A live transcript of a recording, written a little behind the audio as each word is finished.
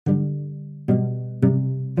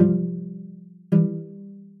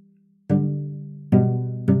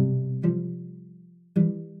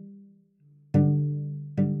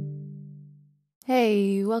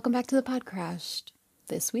welcome back to the Podcrashed.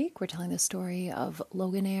 This week, we're telling the story of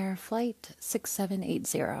Loganair Flight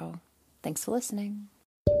 6780. Thanks for listening.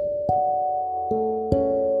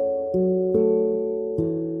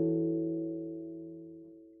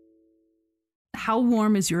 How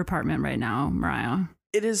warm is your apartment right now, Mariah?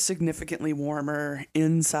 It is significantly warmer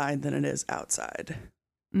inside than it is outside.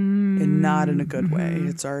 And not in a good way.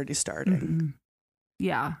 It's already starting.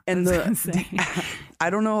 Yeah. And I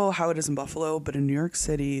don't know how it is in Buffalo, but in New York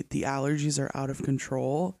City, the allergies are out of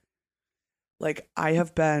control. Like, I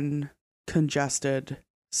have been congested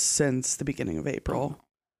since the beginning of April.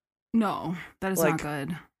 No, that is not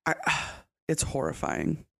good. It's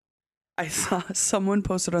horrifying. I saw someone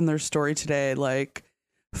posted on their story today, like,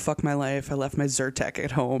 fuck my life, I left my Zyrtec at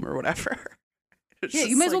home or whatever. Yeah,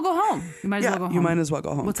 you might as well go home. You might as well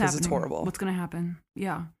go home. What's happening? It's horrible. What's going to happen?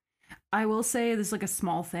 Yeah. I will say this is like a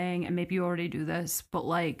small thing, and maybe you already do this, but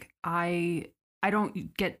like I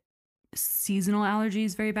don't get seasonal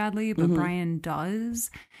allergies very badly, but Brian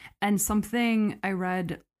does. And something I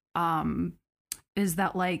read is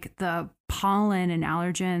that like the pollen and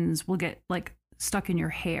allergens will get like stuck in your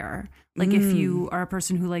hair. Like if you are a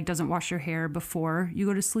person who like doesn't wash your hair before you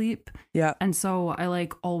go to sleep. Yeah. And so I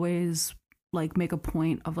like always like make a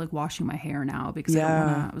point of like washing my hair now because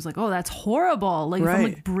I was like, oh, that's horrible. Like if I'm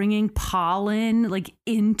like bringing pollen like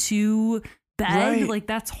into bed, like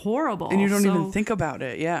that's horrible. And you don't even think about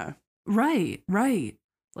it. Yeah. Right.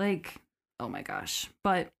 Like, oh my gosh.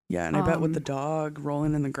 But yeah. And I bet with the dog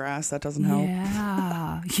rolling in the grass, that doesn't help.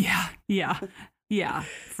 Yeah,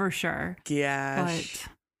 for sure. Yeah. But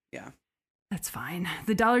yeah, that's fine.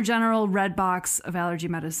 The Dollar General red box of allergy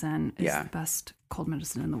medicine is the best cold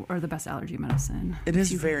medicine or the best allergy medicine. It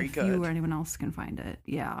is very good. You or anyone else can find it.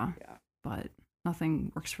 Yeah. But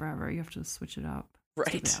nothing works forever. You have to switch it up.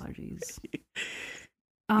 Right. Allergies.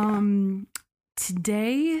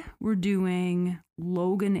 Today we're doing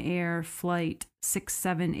Loganair Flight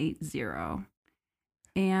 6780.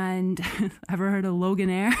 And ever heard of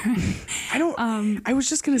Loganair? I don't. I was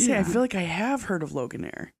just gonna say, I feel like I have heard of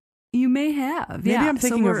Loganair. You may have. Maybe I'm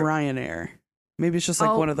thinking of Ryanair. Maybe it's just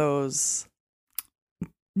like one of those.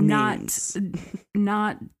 Names.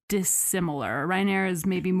 Not dissimilar. Ryanair is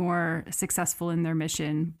maybe more successful in their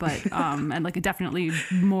mission, but and like definitely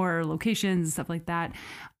more locations, stuff like that.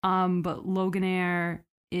 But Loganair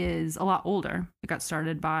is a lot older. It got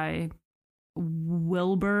started by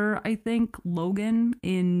Wilbur, I think, Logan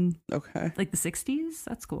in like the 60s.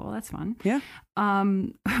 That's cool. That's fun. Yeah.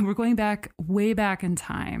 We're going way back in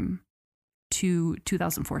time to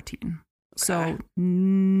 2014. So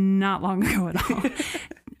not long ago at all.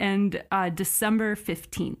 And December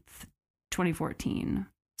 15th, 2014.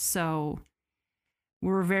 So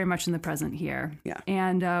we're very much in the present here. Yeah.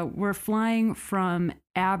 And we're flying from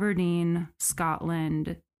Aberdeen,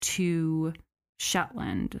 Scotland to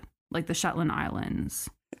Shetland, like the Shetland Islands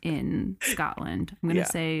in Scotland. I'm going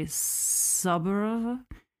to say Suburb.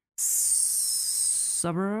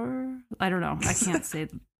 I don't know. I can't say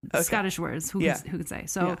the Scottish words. Who could say?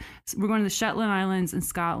 So we're going to the Shetland Islands in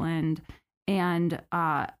Scotland. And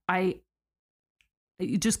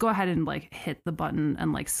you just go ahead and like hit the button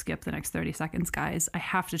and like skip the next 30 seconds, guys. I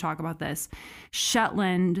have to talk about this.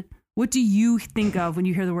 Shetland. What do you think of when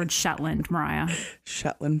you hear the word Shetland, Mariah?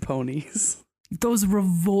 Shetland ponies. Those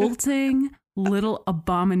revolting little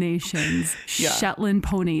abominations. Shetland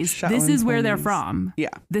ponies. This is where they're from. Yeah.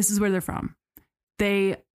 This is where they're from.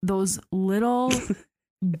 Those little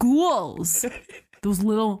ghouls. Those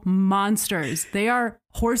little monsters.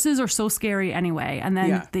 Horses are so scary anyway. And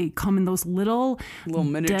then they come in those little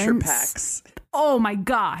miniature packs. Oh my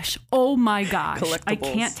gosh. I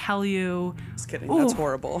can't tell you. Just kidding. That's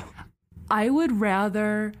horrible. I would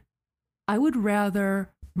rather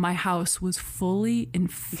my house was fully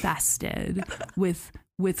infested with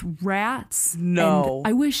rats. No.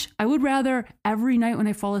 And I would rather every night when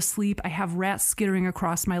I fall asleep, I have rats skittering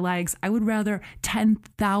across my legs. I would rather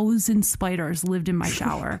 10,000 spiders lived in my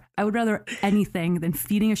shower. I would rather anything than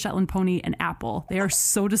feeding a Shetland pony an apple. They are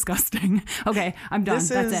so disgusting. Okay, I'm done.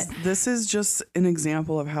 That's it. This is just an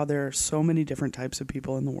example of how there are so many different types of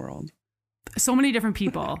people in the world. So many different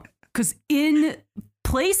people. Because in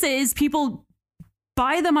places, people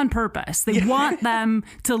buy them on purpose. They want them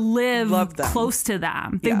to live close to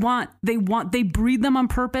them. They breed them on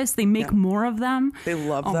purpose. They make more of them. They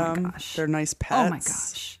love them. My gosh. They're nice pets. Oh my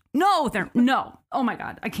gosh. No. Oh my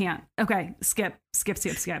God. I can't. Okay. Skip.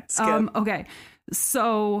 Okay.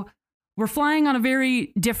 So we're flying on a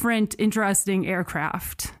very different, interesting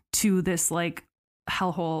aircraft to this like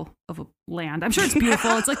hellhole of a land. I'm sure it's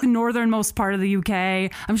beautiful. It's like the northernmost part of the UK.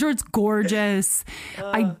 I'm sure it's gorgeous.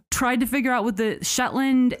 I tried to figure out what the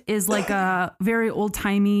Shetland is, like a very old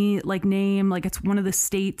timey like name. Like it's one of the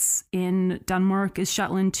states in Denmark is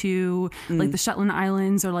Shetland too. Like the Shetland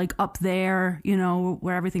Islands are like up there, you know,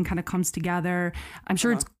 where everything kind of comes together. I'm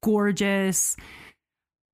sure it's gorgeous,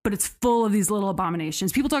 but it's full of these little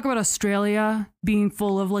abominations. People talk about Australia being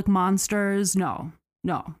full of like monsters. No.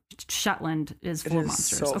 Shetland is full of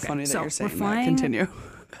monsters. So funny that you're saying that. Continue.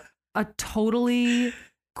 A totally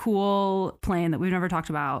cool plane that we've never talked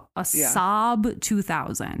about. A Saab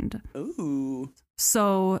 2000. Ooh.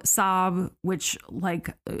 So Saab, which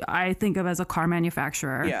like I think of as a car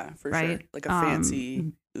manufacturer. Yeah, for right? sure. Like a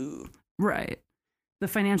fancy. Ooh. Right. The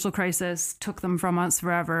financial crisis took them from us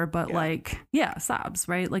forever, but Saabs,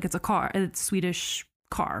 right? Like it's a car. It's Swedish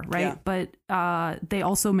car, right? Yeah. But they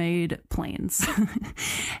also made planes.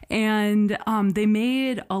 And they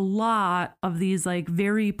made a lot of these like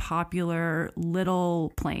very popular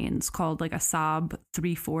little planes called like a Saab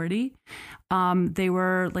 340. They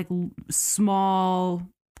were like small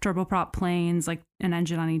turboprop planes, like an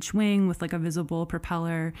engine on each wing with like a visible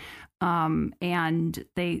propeller. And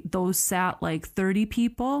those sat like 30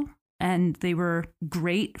 people. And they were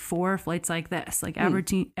great for flights like this. Like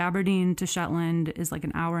Aberdeen to Shetland is like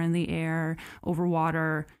an hour in the air over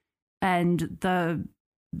water. And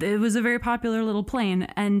it was a very popular little plane.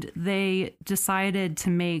 And they decided to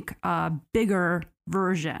make a bigger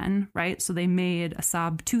version, right? So they made a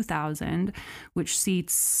Saab 2000, which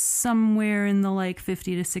seats somewhere in the like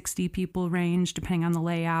 50 to 60 people range, depending on the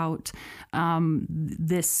layout.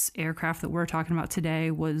 This aircraft that we're talking about today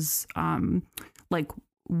was like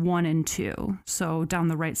 1 and 2. So down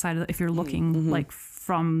the right side, if you're looking like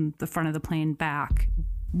from the front of the plane back,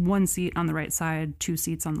 1 seat on the right side, 2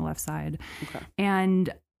 seats on the left side. Okay. And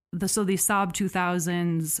so these Saab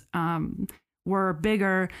 2000s were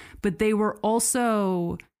bigger, but they were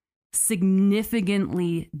also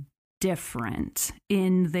significantly different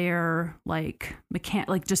in their like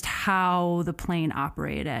like just how the plane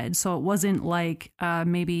operated. So it wasn't like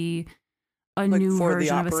maybe a like new for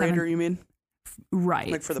version the operator, of a 7. You mean?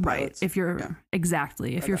 Right. Like for the pilots. If you're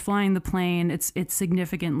if you're flying the plane, it's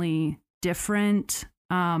significantly different.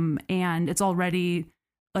 And it's already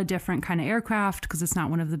a different kind of aircraft because it's not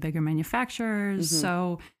one of the bigger manufacturers.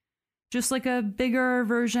 So just like a bigger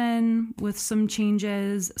version with some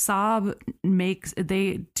changes. Saab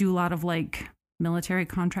they do a lot of like military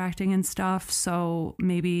contracting and stuff. So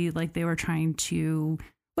maybe like they were trying to,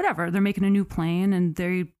 whatever, they're making a new plane and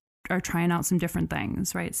they are trying out some different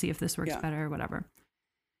things, right? See if this works better or whatever.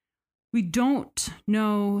 We don't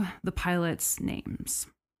know the pilots' names.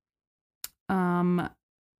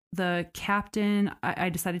 The captain, I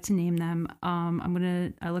decided to name them.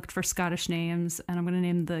 I looked for Scottish names and I'm going to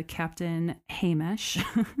name the captain Hamish.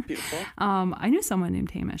 Beautiful. I knew someone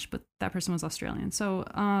named Hamish, but that person was Australian. So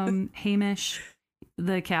Hamish,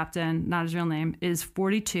 the captain, not his real name, is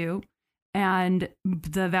 42. And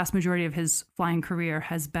the vast majority of his flying career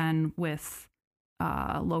has been with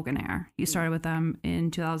Loganair. He started with them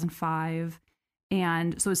in 2005.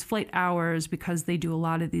 And so his flight hours, because they do a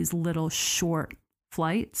lot of these little short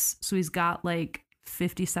flights. So he's got like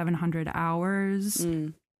 5,700 hours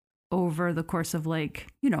over the course of like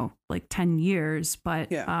 10 years. But,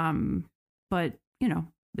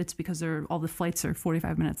 it's because all the flights are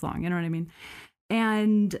 45 minutes long. You know what I mean?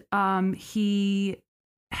 And he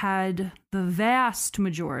had the vast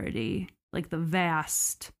majority, like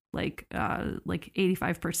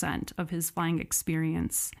 85% of his flying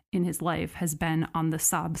experience in his life has been on the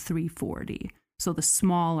Saab 340. So the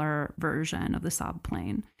smaller version of the Saab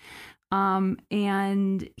plane.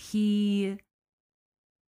 And he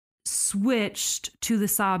switched to the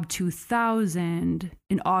Saab 2000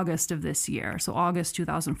 in August of this year. So August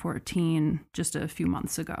 2014, just a few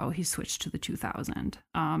months ago, he switched to the 2000.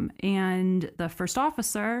 And the first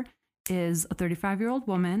officer is a 35-year-old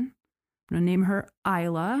woman. I'm going to name her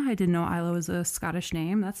Isla. I didn't know Isla was a Scottish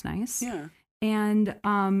name. That's nice. Yeah. And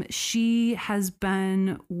she has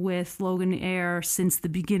been with Loganair since the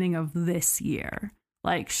beginning of this year.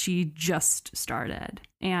 Like she just started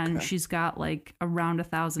and she's got like around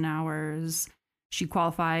 1,000 hours. She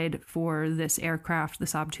qualified for this aircraft, the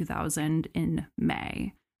Saab 2000, in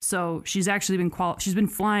May. So she's actually she's been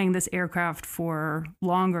flying this aircraft for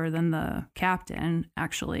longer than the captain,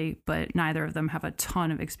 actually, but neither of them have a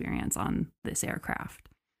ton of experience on this aircraft.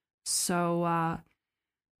 So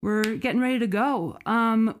we're getting ready to go.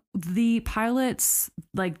 The pilots,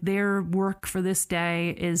 like their work for this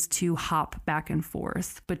day is to hop back and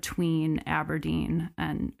forth between Aberdeen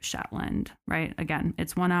and Shetland, right? Again,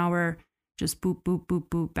 it's 1 hour just boop, boop, boop,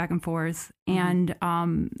 boop, back and forth. And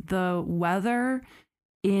the weather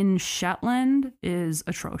in Shetland is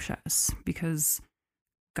atrocious because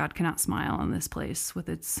God cannot smile on this place with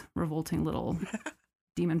its revolting little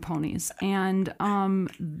demon ponies. And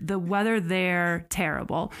the weather there,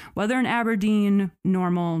 terrible. Weather in Aberdeen,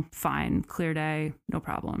 normal, fine, clear day, no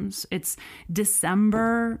problems. It's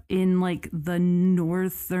December in like the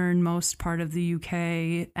northernmost part of the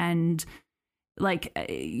UK, and like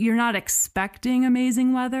you're not expecting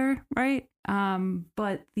amazing weather, right?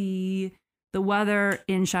 But the weather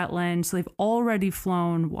in Shetland, so they've already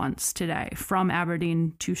flown once today from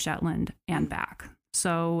Aberdeen to Shetland and back.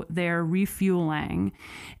 So they're refueling.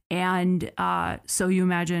 And so you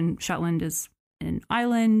imagine Shetland is an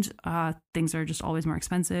island. Things are just always more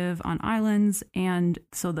expensive on islands. And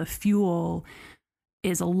so the fuel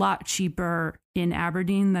is a lot cheaper in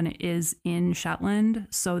Aberdeen than it is in Shetland.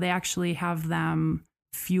 So they actually have them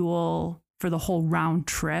fuel for the whole round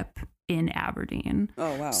trip in Aberdeen.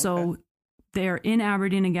 Oh, wow. So okay. They're in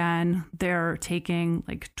Aberdeen again. They're taking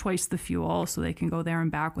like twice the fuel so they can go there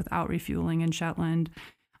and back without refueling in Shetland.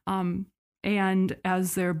 And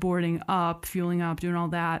as they're boarding up, fueling up, doing all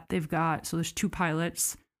that, they've got, so there's 2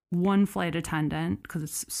 pilots, 1 flight attendant, because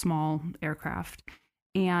it's small aircraft,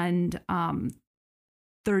 and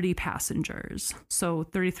 30 passengers. So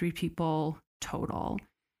 33 people total.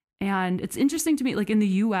 And it's interesting to me, like in the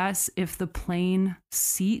US, if the plane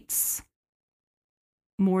seats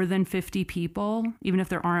more than 50 people, even if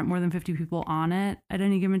there aren't more than 50 people on it at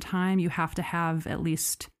any given time, you have to have at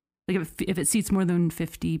least, like if it seats more than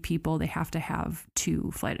 50 people, they have to have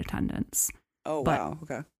 2 flight attendants. Oh, but wow.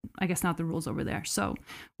 Okay. I guess not the rules over there. So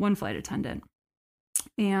 1 flight attendant.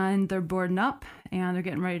 And they're boarding up and they're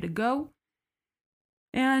getting ready to go.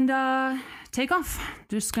 And take off.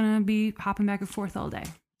 Just going to be hopping back and forth all day.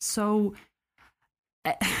 So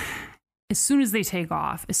as soon as they take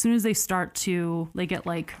off, as soon as they start to, they get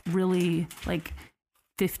like really like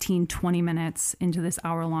 15, 20 minutes into this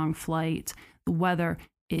hour-long flight, the weather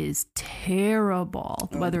is terrible.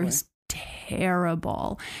 The weather is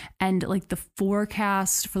terrible. And like the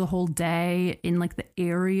forecast for the whole day in like the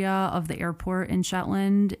area of the airport in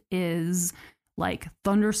Shetland is like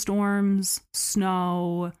thunderstorms,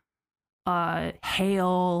 snow,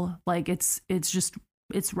 hail. Like it's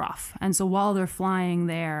rough. And so while they're flying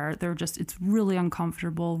there, it's really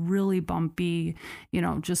uncomfortable, really bumpy,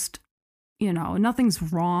 just, nothing's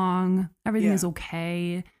wrong. Everything is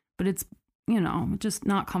okay, but it's, just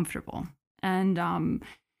not comfortable. And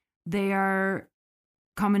they are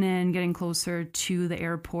coming in, getting closer to the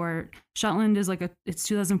airport. Shetland is it's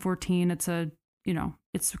 2014. It's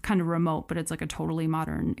it's kind of remote, but it's like a totally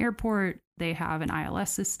modern airport. They have an ILS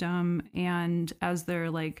system. And as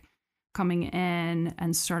they're like coming in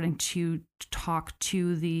and starting to talk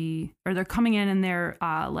to they're coming in and they're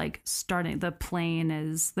starting, the plane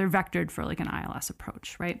they're vectored for like an ILS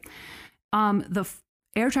approach, right? The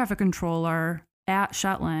air traffic controller at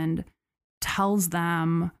Shetland tells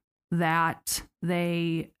them that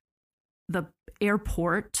the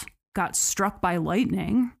airport got struck by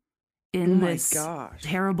lightning in this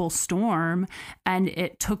terrible storm, and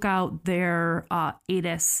it took out their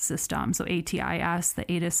ATIS system. So ATIS, the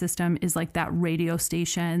ATIS system is like that radio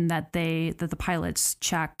station that the pilots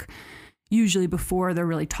check usually before they're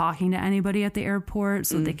really talking to anybody at the airport,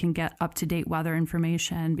 so they can get up-to-date weather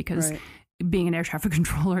information, because being an air traffic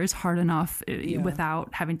controller is hard enough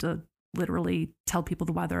without having to literally tell people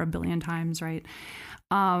the weather a billion times, right?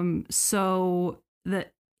 So the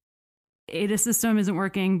ATIS system isn't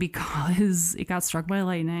working because it got struck by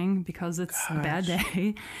lightning, because it's a bad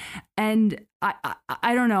day. And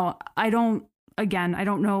I don't know. I don't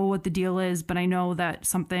know what the deal is, but I know that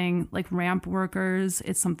something like ramp workers,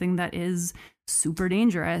 it's something that is super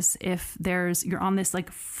dangerous. If you're on this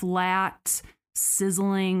like flat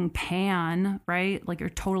sizzling pan, right? Like you're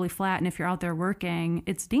totally flat. And if you're out there working,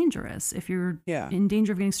 it's dangerous if you're in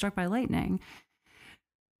danger of getting struck by lightning.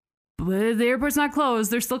 But the airport's not closed.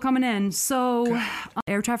 They're still coming in. So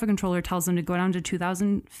air traffic controller tells them to go down to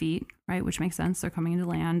 2,000 feet, right? Which makes sense. They're coming into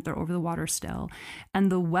land. They're over the water still.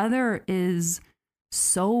 And the weather is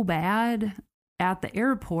so bad at the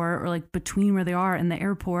airport, or like between where they are and the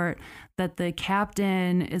airport, that the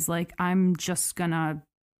captain is like, I'm just gonna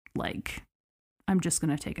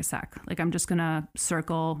take a sec. Like, I'm just gonna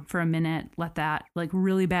circle for a minute, let that like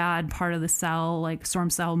really bad part of the cell, like storm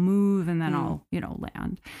cell, move, and then I'll,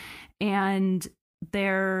 land. And they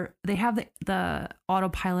have the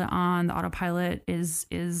autopilot on. The autopilot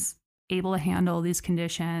is able to handle these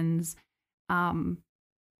conditions.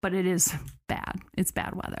 But it is bad. It's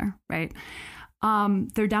bad weather, right?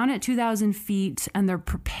 They're down at 2,000 feet and they're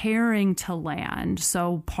preparing to land.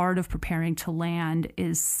 So part of preparing to land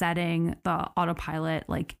is setting the autopilot,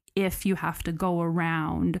 like if you have to go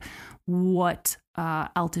around, what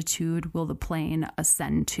altitude will the plane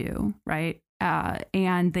ascend to, right?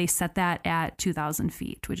 And they set that at 2,000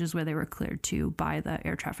 feet, which is where they were cleared to by the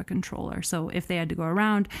air traffic controller. So if they had to go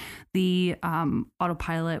around, the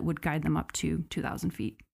autopilot would guide them up to 2,000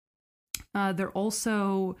 feet. They're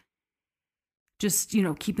also just,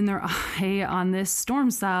 keeping their eye on this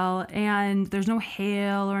storm cell, and there's no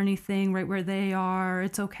hail or anything right where they are.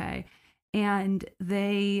 It's okay. And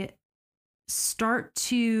they start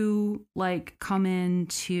to come in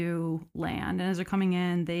to land. And as they're coming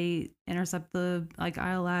in, they intercept the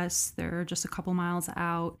ILS. They're just a couple miles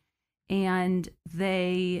out, and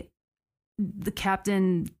the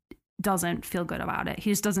captain doesn't feel good about it. He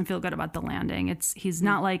just doesn't feel good about the landing. He's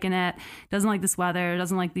not liking it. Doesn't like this weather.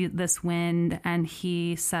 Doesn't like this wind. And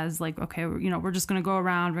he says okay, we're just going to go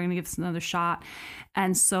around. We're going to give this another shot.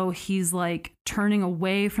 And so he's turning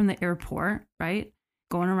away from the airport, right?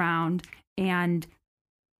 Going around, and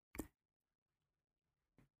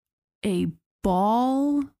a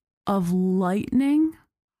ball of lightning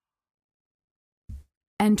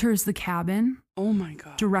enters the cabin. Oh my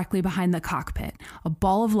God. Directly behind the cockpit. A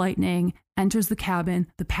ball of lightning enters the cabin.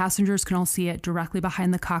 The passengers can all see it directly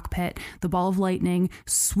behind the cockpit. The ball of lightning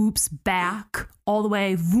swoops back all the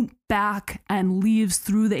way back and leaves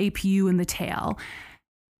through the APU in the tail.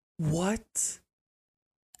 What?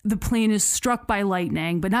 The plane is struck by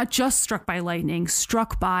lightning, but not just struck by lightning,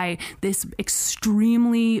 struck by this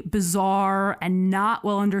extremely bizarre and not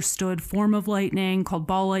well understood form of lightning called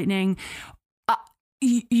ball lightning.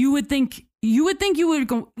 You would think you would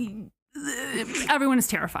go. Everyone is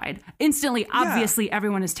terrified. Instantly, obviously,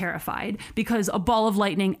 everyone is terrified because a ball of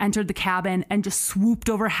lightning entered the cabin and just swooped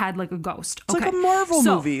overhead like a ghost. It's like a Marvel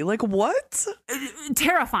movie. What?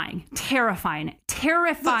 Terrifying.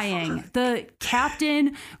 The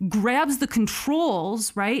captain grabs the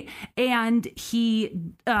controls, right? And he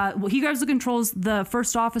grabs the controls. The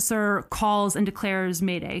first officer calls and declares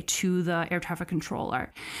Mayday to the air traffic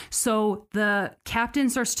controller. So the captain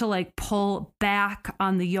starts to pull back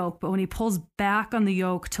on the yoke, but when he pulls back on the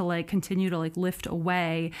yoke to continue to lift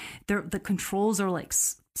away, the controls are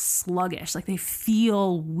sluggish. They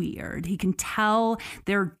feel weird. He can tell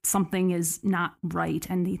something is not right,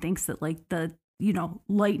 and he thinks that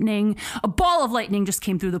lightning, a ball of lightning just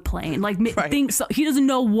came through the plane. Right. So he doesn't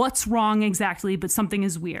know what's wrong exactly, but something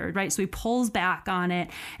is weird, right? So he pulls back on it,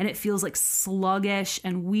 and it feels sluggish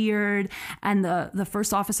and weird. And the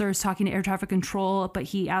first officer is talking to air traffic control, but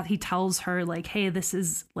he tells her hey, this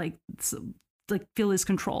is feel his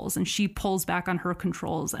controls, and she pulls back on her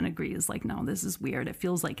controls and agrees no, this is weird. It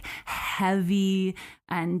feels heavy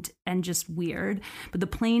and just weird. But the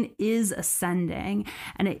plane is ascending,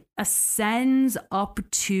 and it ascends up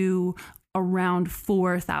to around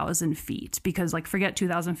 4,000 feet because forget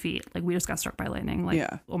 2,000 feet. We just got struck by lightning.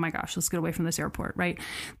 Oh my gosh, let's get away from this airport, right?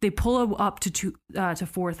 They pull up to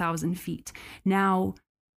 4,000 feet. Now,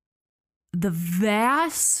 the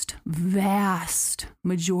vast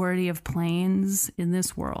majority of planes in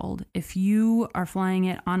this world, if you are flying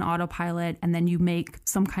it on autopilot and then you make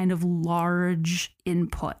some kind of large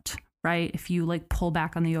input, right? If you pull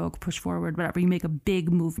back on the yoke, push forward, whatever, you make a big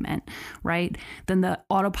movement, right? Then the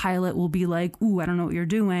autopilot will be ooh, I don't know what you're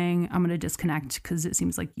doing. I'm going to disconnect because it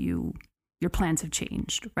seems like your plans have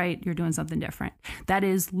changed, right? You're doing something different. That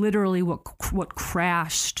is literally what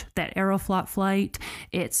crashed that Aeroflot flight.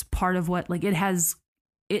 It's part of what,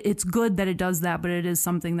 it's good that it does that, but it is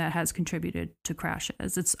something that has contributed to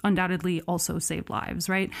crashes. It's undoubtedly also saved lives,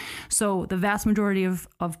 right? So the vast majority of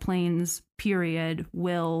planes, period,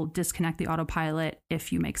 will disconnect the autopilot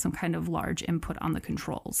if you make some kind of large input on the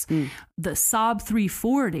controls. The Saab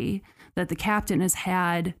 340 that the captain has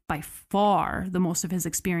had by far the most of his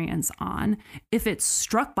experience on, if it's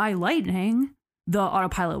struck by lightning, the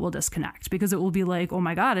autopilot will disconnect because it will be oh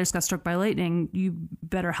my God, I just got struck by lightning. You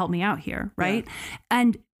better help me out here, right? Yeah.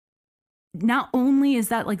 And not only is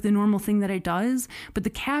that the normal thing that it does, but the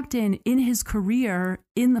captain in his career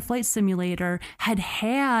in the flight simulator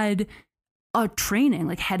had a training,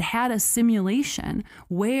 had a simulation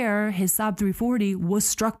where his Saab 340 was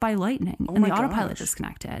struck by lightning and the autopilot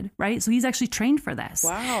disconnected, right? So he's actually trained for this.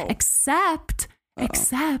 Wow. Except the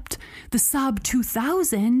Saab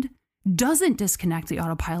 2000 doesn't disconnect the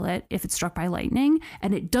autopilot if it's struck by lightning,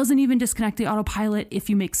 and it doesn't even disconnect the autopilot if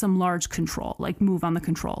you make some large control, move on the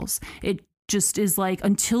controls. It just is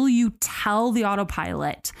until you tell the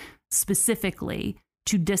autopilot specifically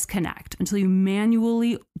to disconnect, until you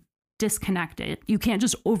manually disconnect it. You can't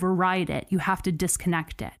just override it. You have to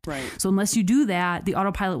disconnect it. Right. So unless you do that, the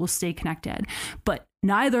autopilot will stay connected. But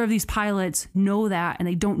neither of these pilots know that, and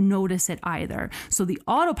they don't notice it either. So the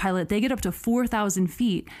autopilot, they get up to 4,000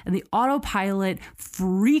 feet, and the autopilot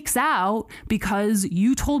freaks out because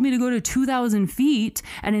you told me to go to 2,000 feet,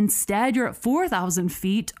 and instead you're at 4,000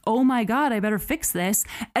 feet. Oh my God, I better fix this.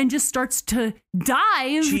 And just starts to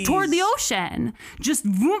dive toward the ocean. Just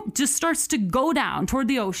starts to go down toward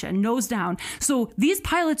the ocean, nose down. So these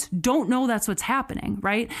pilots don't know that's what's happening,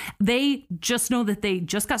 right? They just know that they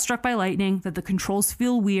just got struck by lightning, that the controls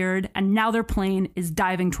feel weird, and now their plane is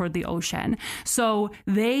diving toward the ocean. So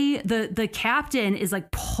the captain is like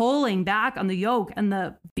pulling back on the yoke, and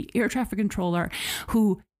the air traffic controller,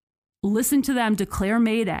 who listened to them declare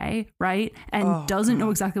Mayday, right, and doesn't know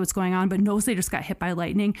exactly what's going on, but knows they just got hit by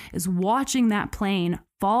lightning, is watching that plane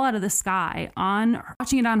fall out of the sky,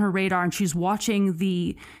 watching it on her radar, and she's watching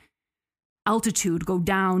the altitude go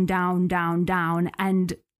down, down, down, down.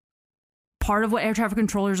 And part of what air traffic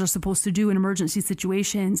controllers are supposed to do in emergency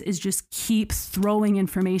situations is just keep throwing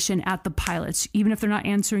information at the pilots. Even if they're not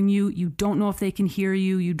answering you, you don't know if they can hear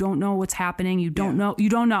you. You don't know what's happening. You don't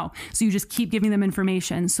know. So you just keep giving them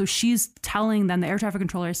information. So she's telling them, the air traffic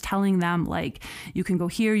controller is telling them, like, you can go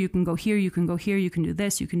here, you can go here, you can go here, you can do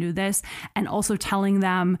this, you can do this. And also telling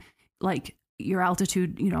them, like, your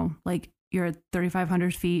altitude, like, you're at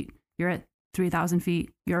 3,500 feet, you're at 3,000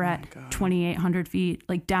 feet, you're at 2,800 feet,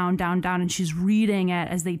 like down, down, down. And she's reading it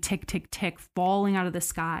as they tick, tick, tick, falling out of the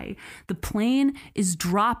sky. The plane is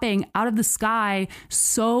dropping out of the sky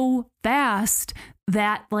so fast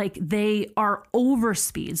that, like, they are over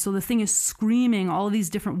speed. So the thing is screaming all of these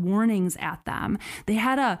different warnings at them. They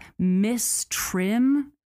had a mistrim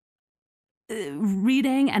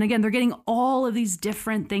reading, and again, they're getting all of these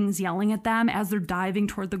different things yelling at them as they're diving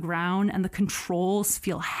toward the ground, and the controls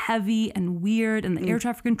feel heavy and weird, and the air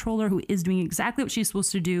traffic controller, who is doing exactly what she's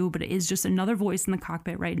supposed to do, but it is just another voice in the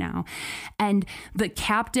cockpit right now. And the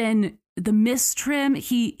captain, the mistrim,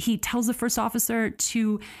 he tells the first officer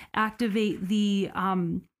to activate the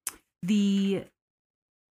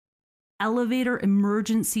elevator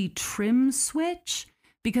emergency trim switch,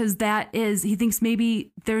 because he thinks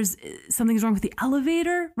maybe there's something's wrong with the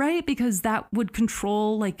elevator, right? Because that would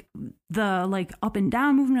control, like, the, like, up and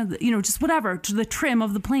down movement of the, just whatever, to the trim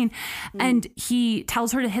of the plane. And he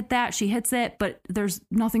tells her to hit that. She hits it, but there's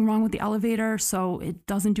nothing wrong with the elevator, so it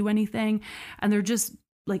doesn't do anything. And they're just,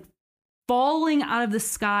 like, falling out of the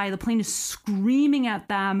sky. The plane is screaming at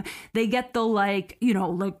them. They get the, like,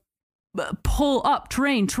 pull up,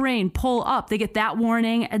 terrain, pull up. They get that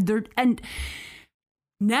warning, and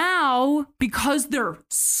now, because they're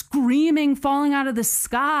screaming, falling out of the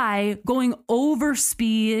sky, going over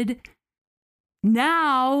speed,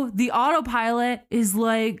 now the autopilot is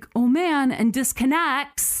like, oh man, and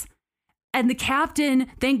disconnects. And the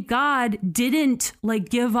captain, thank God, didn't, like,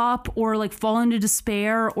 give up or, like, fall into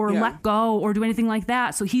despair or let go or do anything like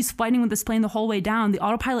that. So he's fighting with this plane the whole way down. The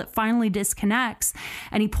autopilot finally disconnects,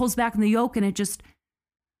 and he pulls back on the yoke, and it just,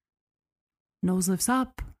 nose lifts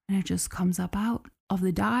up, and it just comes up out of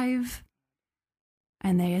the dive,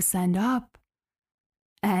 and they ascend up,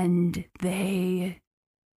 and they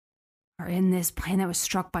are in this plane that was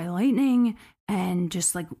struck by lightning and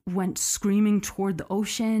just, like, went screaming toward the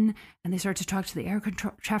ocean. And they start to talk to the air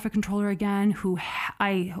traffic controller again, who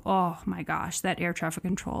oh my gosh, that air traffic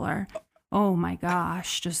controller, oh my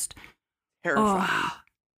gosh, just terrifying.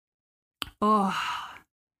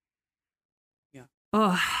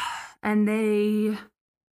 And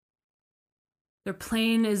their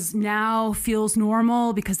plane is now feels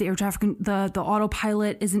normal because the air traffic, the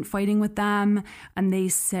autopilot isn't fighting with them. And they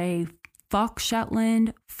say, fuck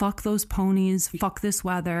Shetland, fuck those ponies, fuck this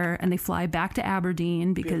weather. And they fly back to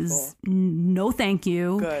Aberdeen because no thank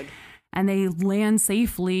you. Good. And they land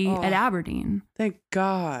safely at Aberdeen. Thank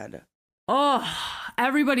God. Oh,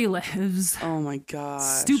 everybody lives. Oh my God.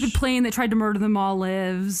 Stupid plane that tried to murder them all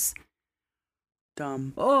lives.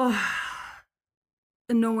 Dumb.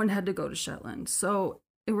 And no one had to go to Shetland. So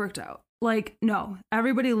it worked out. Like, no,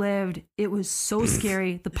 everybody lived. It was so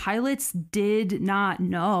scary. The pilots did not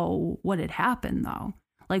know what had happened, though.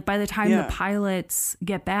 Like, by the time the pilots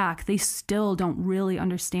get back, they still don't really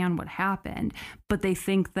understand what happened. But they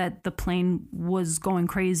think that the plane was going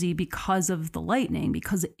crazy because of the lightning,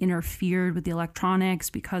 because it interfered with the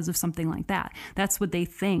electronics, because of something like that. That's what they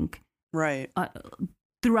think. Right.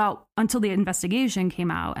 Throughout, until the investigation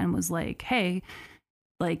came out and was like, hey,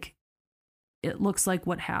 like, it looks like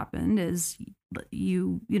what happened is the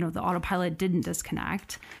autopilot didn't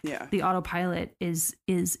disconnect. Yeah. The autopilot is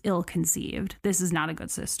ill-conceived. This is not a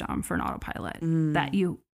good system for an autopilot. That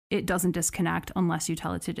you it doesn't disconnect unless you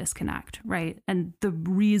tell it to disconnect, right? And the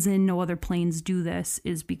reason no other planes do this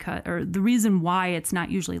is because, or the reason why it's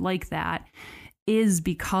not usually like that is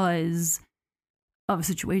because of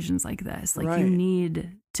situations like this. Like, you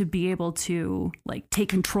need to be able to like take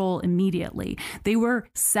control immediately. They were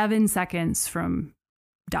 7 seconds from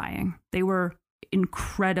dying. They were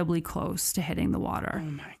incredibly close to hitting the water.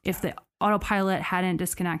 Oh my God. If the autopilot hadn't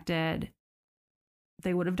disconnected,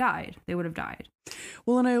 they would have died.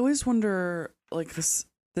 Well, and I always wonder, like, this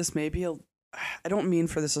may be I don't mean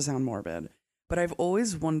for this to sound morbid, but I've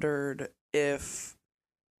always wondered if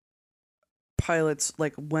pilots,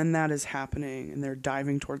 like, when that is happening and they're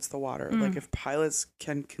diving towards the water, like, if pilots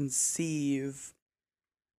can conceive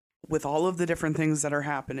with all of the different things that are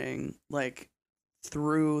happening, like,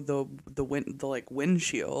 through the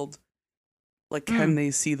windshield, like, can they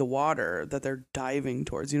see the water that they're diving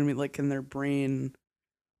towards? You know what I mean? Like, can their brain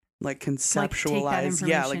like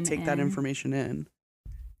conceptualize, take that information in?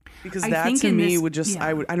 Because that to me would just,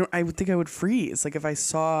 I would think I would freeze. Like, if I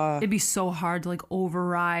saw, it'd be so hard to like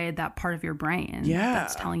override that part of your brain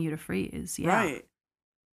that's telling you to freeze. Right.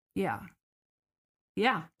 Yeah.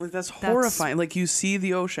 Like, that's horrifying. Like, you see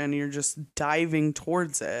the ocean and you're just diving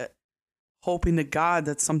towards it, hoping to God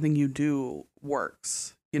that something you do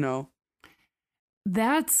works, you know?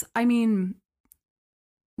 I mean,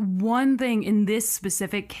 one thing in this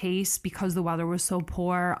specific case, because the weather was so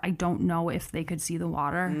poor, I don't know if they could see the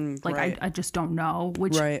water. I just don't know,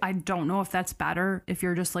 which I don't know if that's better. If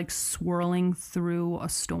you're just like swirling through a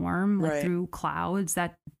storm, like through clouds,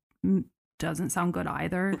 that doesn't sound good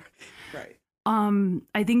either. Right.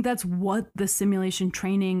 I think that's what the simulation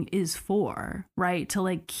training is for, right? To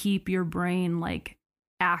like keep your brain like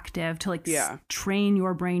active, to like train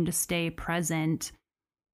your brain to stay present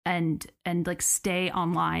and like stay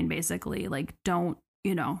online, basically. Like, don't,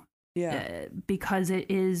 because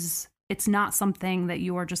it's not something that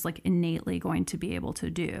you are just like innately going to be able to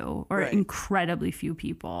do, or incredibly few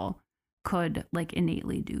people could like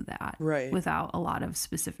innately do that without a lot of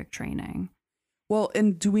specific training. Well,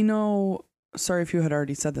 and do we know, sorry if you had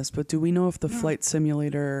already said this, but do we know if the flight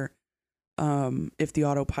simulator, if the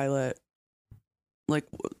autopilot, like,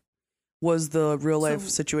 was the real life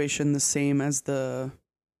situation the same as the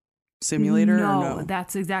simulator? No,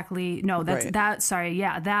 that's exactly, so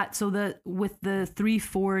with the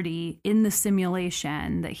 340 in the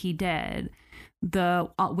simulation that he did,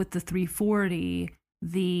 with the 340,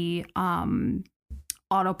 the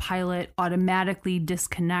autopilot automatically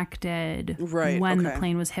disconnected when the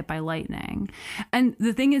plane was hit by lightning. And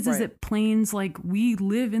the thing is that planes, like, we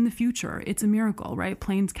live in the future. It's a miracle, right?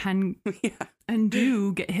 Planes can and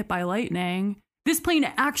do get hit by lightning. This plane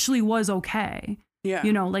actually was okay. Yeah.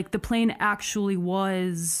 Like, the plane actually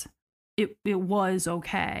was, it was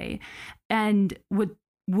okay. And what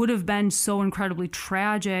would have been so incredibly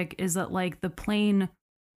tragic is that, like, the plane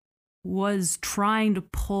was trying to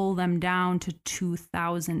pull them down to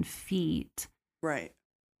 2,000 feet. Right.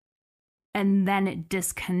 And then it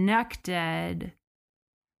disconnected.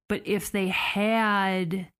 But if they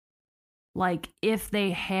had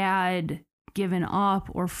given up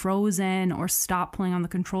or frozen or stopped pulling on the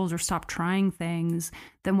controls or stopped trying things,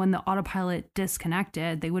 then when the autopilot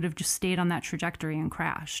disconnected, they would have just stayed on that trajectory and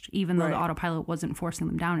crashed, even though the autopilot wasn't forcing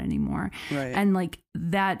them down anymore. Right. And like,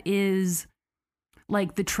 that is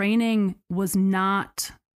like, the training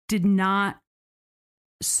did not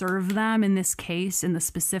serve them in this case, in the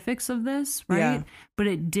specifics of this, right? Yeah. But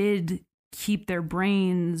it did keep their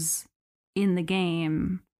brains in the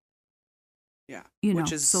game. Yeah.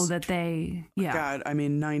 Which is, so that they, God, I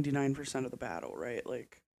mean, 99% of the battle, right?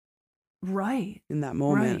 Like, right. In that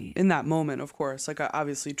moment, of course, like,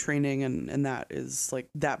 obviously training and that is like,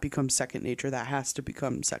 that becomes second nature. That has to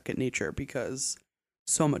become second nature, because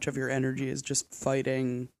so much of your energy is just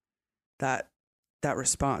fighting that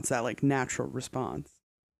response, that like natural response.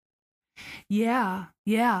 Yeah.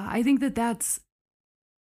 I think that's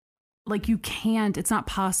like, it's not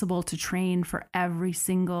possible to train for every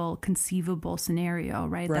single conceivable scenario,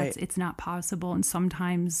 right? It's not possible. And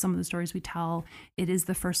sometimes some of the stories we tell, it is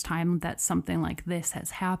the first time that something like this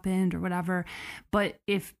has happened or whatever. But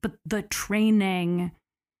the training,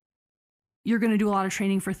 you're going to do a lot of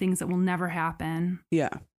training for things that will never happen. Yeah.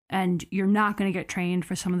 And you're not going to get trained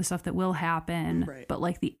for some of the stuff that will happen. Right. But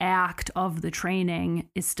like, the act of the training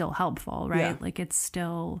is still helpful, right? Yeah. Like, it's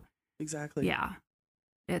still. Exactly. Yeah.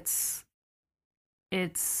 It's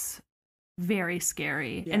very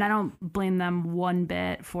scary. Yeah. And I don't blame them one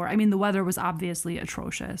bit for, I mean, the weather was obviously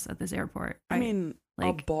atrocious at this airport. Right? I mean,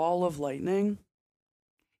 like, a ball of lightning.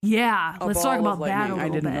 Yeah. Let's talk about that a little bit. I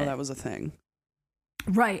didn't know that was a thing.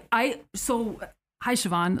 Right. So Hi,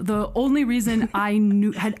 Siobhan. The only reason I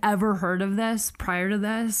had ever heard of this prior to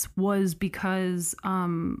this was because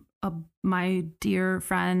my dear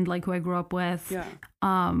friend, like who I grew up with,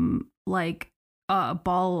 like a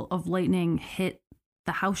ball of lightning hit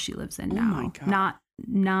the house she lives in now. Oh my God.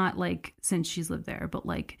 Not like since she's lived there, but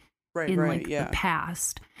like the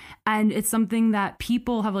past. And it's something that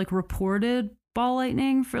people have like reported ball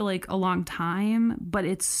lightning for like a long time, but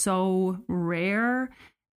it's so rare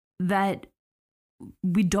that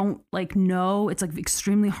we don't like know. It's like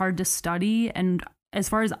extremely hard to study. And as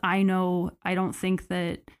far as I know, I don't think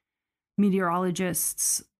that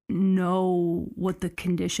meteorologists know what the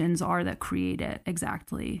conditions are that create it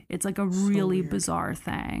exactly. It's like a really bizarre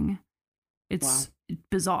thing. It's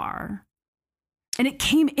bizarre. And it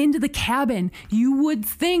came into the cabin. You would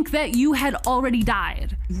think that you had already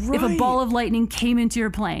died. If a ball of lightning came into your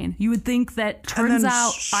plane. You would think that, turns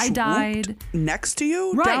out I died. Next to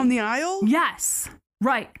you? Down the aisle? Yes.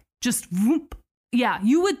 Right. Just whoop. Yeah.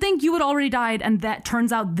 You would think you had already died. And that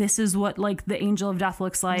turns out this is what like the angel of death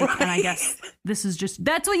looks like. And I guess this is just,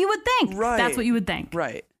 that's what you would think. Right. That's what you would think.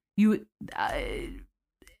 Right. You would.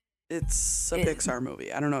 It's a Pixar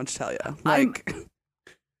movie. I don't know what to tell you. Like,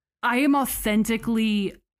 I am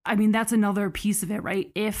authentically, I mean, that's another piece of it,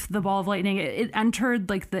 right? If the ball of lightning, it entered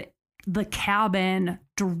like the cabin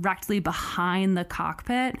directly behind the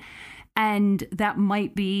cockpit. And that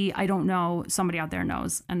might be, I don't know, somebody out there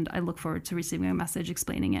knows. And I look forward to receiving a message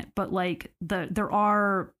explaining it. But like there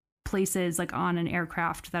are places like on an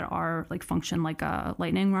aircraft that are like function like a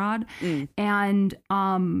lightning rod. And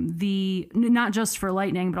not just for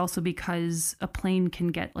lightning, but also because a plane can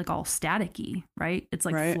get like all staticky, right? It's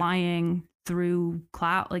like flying through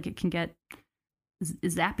cloud, like it can get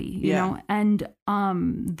zappy, you know? And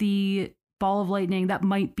the ball of lightning, that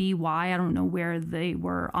might be why. I don't know where they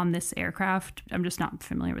were on this aircraft. I'm just not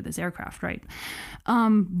familiar with this aircraft, right?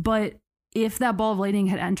 But if that ball of lightning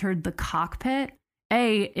had entered the cockpit,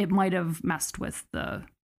 it might have messed with the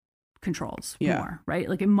controls more, right?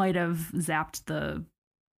 Like it might have zapped the,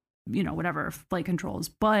 whatever flight controls.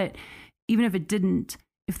 But even if it didn't,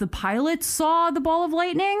 if the pilot saw the ball of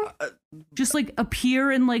lightning just like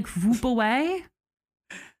appear and like whoop away.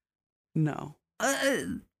 No.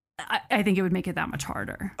 I think it would make it that much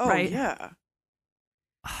harder. Oh, right? Yeah.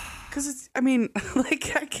 Because it's, I mean,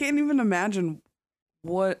 like I can't even imagine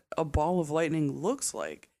what a ball of lightning looks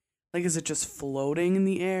like. Like, is it just floating in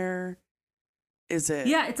the air? Is it?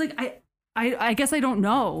 Yeah, it's like I guess I don't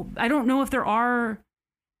know. I don't know if there are.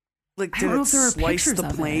 Like, did it slice the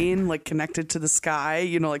plane, like connected to the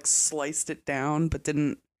sky? Like sliced it down, but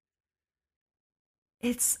didn't.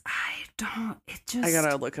 I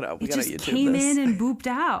gotta look it up. We gotta YouTube this. It just came in and booped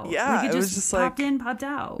out. Yeah, like it was just popped like in, popped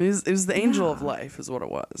out. It was the angel of life, is what it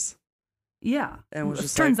was. Yeah, and it was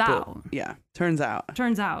just turns out. Yeah, turns out.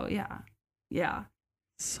 Yeah.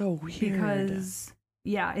 So weird. Because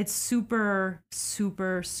it's super,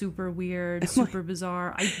 super, super weird, super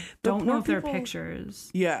bizarre. I don't know if there are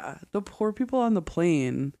pictures. Yeah, the poor people on the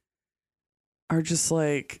plane are just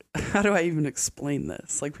like, how do I even explain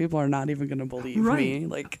this? Like, people are not even going to believe me.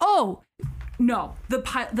 Like, oh no,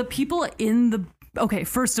 the people in the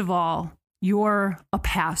first of all, you're a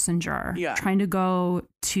passenger trying to go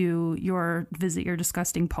to visit your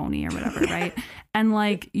disgusting pony or whatever, right? And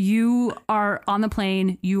like you are on the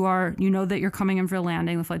plane, you know that you're coming in for a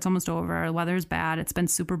landing, the flight's almost over, the weather's bad, it's been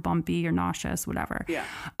super bumpy, you're nauseous, whatever. Yeah.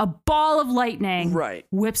 A ball of lightning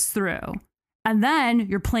whips through, and then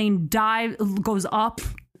your plane goes up,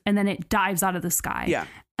 and then it dives out of the sky. Yeah.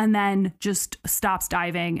 And then just stops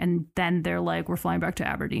diving, and then they're like, we're flying back to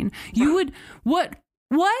Aberdeen. You would what?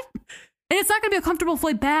 And it's not going to be a comfortable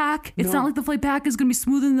flight back. It's not like the flight back is going to be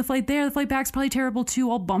smoother than the flight there. The flight back's probably terrible too,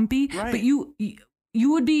 all bumpy. Right. But you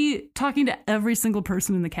would be talking to every single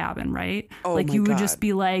person in the cabin, right? Oh, like you would just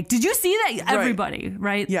be like, "Did you see that?" Everybody,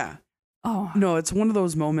 right? Yeah. Oh no, it's one of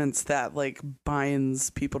those moments that like binds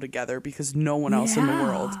people together because no one else in the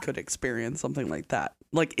world could experience something like that.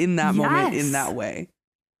 Like in that moment, in that way.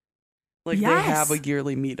 Like they have a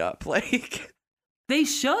yearly meetup. Like they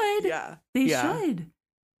should. Yeah. They should.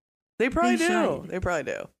 They probably do. They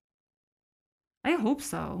probably do. I hope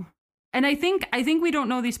so. And I think we don't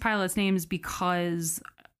know these pilots' names because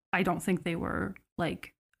I don't think they were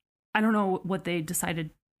like, I don't know what they decided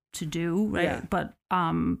to do, right? Yeah. But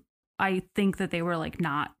I think that they were like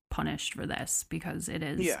not punished for this because it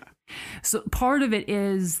is. Yeah. So part of it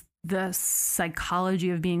is the psychology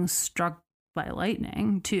of being struck by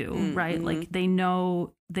lightning too, right? Mm-hmm. Like they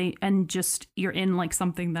know and just you're in like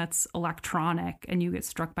something that's electronic and you get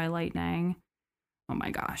struck by lightning. Oh my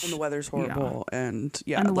gosh. And the weather's horrible. And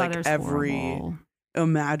the like weather's horrible.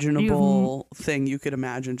 imaginable thing you could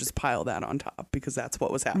imagine, just pile that on top because that's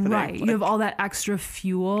what was happening. Right. Like, you have all that extra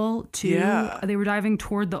fuel too. Yeah. They were diving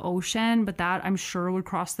toward the ocean, but that I'm sure would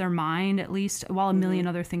cross their mind at least, while a million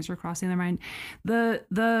other things were crossing their mind.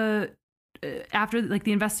 The after like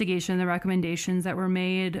the investigation, the recommendations that were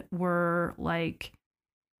made were like,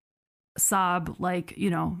 Saab, like, you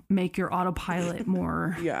know, make your autopilot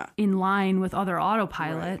more Yeah. in line with other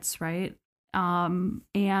autopilots, right?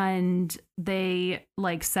 And they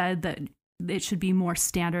like said that it should be more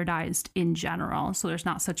standardized in general, so there's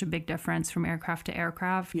not such a big difference from aircraft to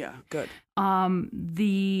aircraft. Yeah, good.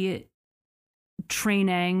 The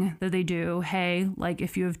training that they do, hey, like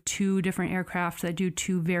if you have two different aircraft that do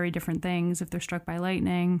two very different things, if they're struck by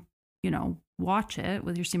lightning, you know, watch it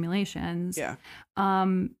with your simulations. Yeah.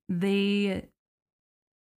 They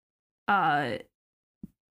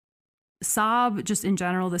Saab, just in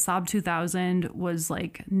general, the Saab 2000 was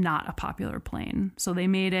like not a popular plane. So they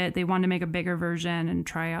wanted to make a bigger version and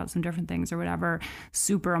try out some different things or whatever.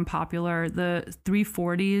 Super unpopular. The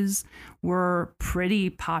 340s were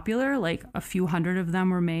pretty popular. Like a few hundred of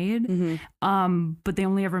them were made. But they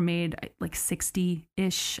only ever made like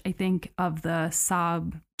 60-ish, I think, of the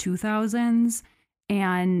Saab 2000s.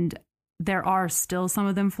 And there are still some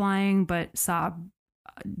of them flying, but Saab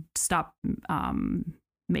stopped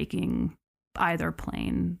making either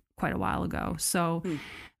plane quite a while ago. So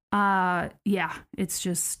yeah, it's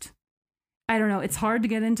just, I don't know, it's hard to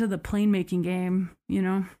get into the plane making game, you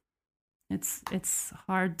know. It's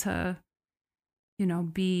hard to, you know,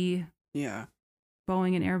 be Yeah.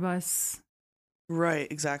 Boeing and Airbus. Right,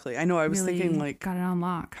 exactly. I know, I was really thinking like, got it on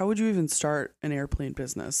lock. how would you even start an airplane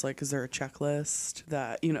business? Like, is there a checklist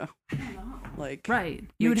that, you know, like, Right.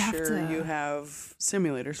 You would have sure to. you have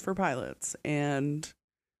simulators for pilots and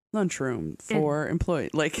lunchroom for employees.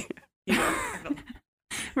 Like, you know,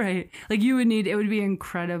 Right. Like you would need, it would be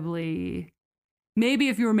incredibly, maybe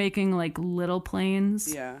if you were making like little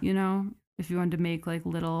planes, Yeah. you know, if you wanted to make like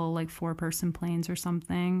little, like 4-person planes or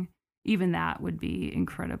something, even that would be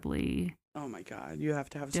incredibly oh my God, you have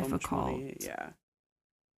to have difficult. so much money. Yeah.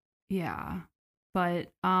 Yeah. But,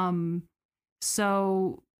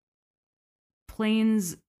 so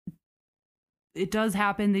planes, it does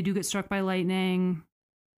happen. They do get struck by lightning.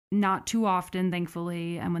 Not too often,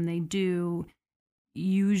 thankfully. And when they do,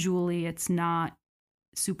 usually it's not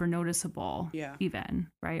super noticeable. Yeah. Even,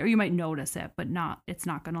 right? Or you might notice it, but it's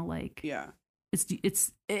not gonna like, Yeah.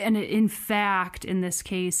 In fact, in this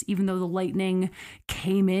case, even though the lightning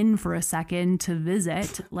came in for a second to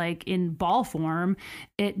visit, like in ball form,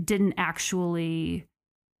 it didn't actually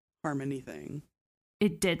harm anything.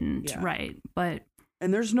 It didn't, Yeah. right? But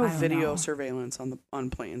And there's no I don't video know. surveillance on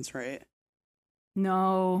planes, right?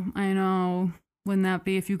 no, I know. Wouldn't that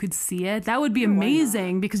be if you could see it? That would be Yeah, why not?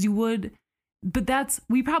 amazing because you would. But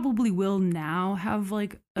we probably will now have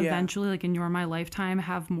like Yeah. eventually, like in your or my lifetime,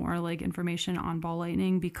 have more like information on ball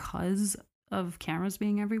lightning because of cameras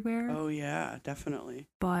being everywhere. Oh yeah, definitely.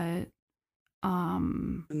 But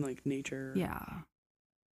And like nature yeah,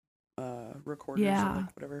 recorders Yeah. or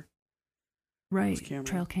like whatever. right, cameras.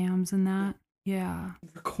 trail cams and that. Yeah,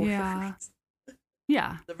 Recorders.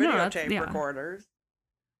 yeah. The No, videotape yeah. recorders.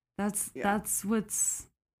 That's Yeah. that's what's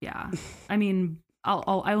yeah. I mean,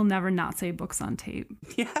 I will never not say books on tape.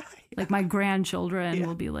 Yeah. Like my grandchildren Yeah.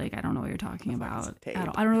 will be like, I don't know what you're talking The fuck is about. a tape?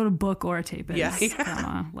 I don't know what a book or a tape is. Yeah.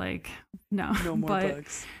 Grandma. Like, no. No more but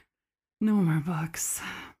books. No more books.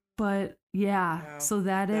 But yeah, Wow. so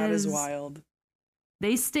that is wild.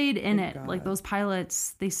 They stayed in Thank it. Like God. those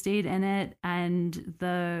pilots, they stayed in it, and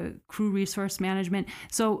the crew resource management.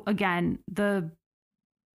 So again,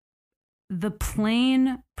 the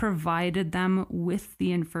plane provided them with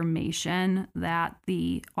the information that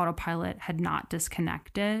the autopilot had not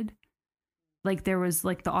disconnected. Like there was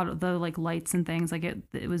like the like lights and things, like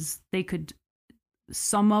it was, they could,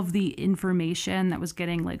 some of the information that was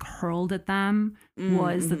getting like hurled at them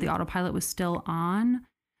was that the autopilot was still on.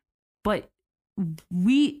 But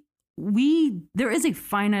there is a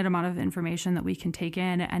finite amount of information that we can take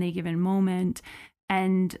in at any given moment.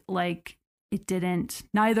 And like,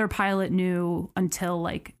 neither pilot knew until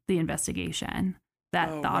like the investigation that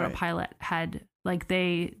the right. autopilot had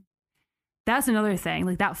that's another thing.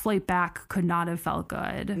 Like that flight back could not have felt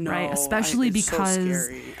good, No, right? Especially it's because so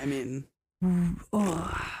scary. I mean,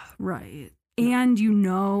 right. And you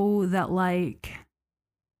know that like,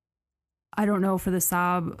 I don't know for the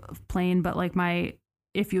Saab plane, but like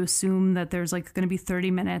if you assume that there's like going to be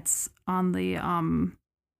 30 minutes on the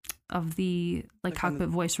of the like cockpit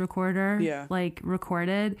voice recorder, Yeah. like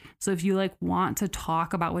recorded. So if you like want to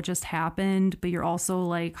talk about what just happened, but you're also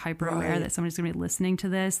like hyper aware Right. that somebody's gonna be listening to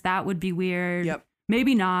this, that would be weird. Yep.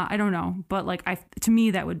 Maybe not. I don't know. But like, to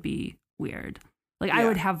me, that would be weird. Like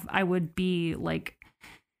I would be like,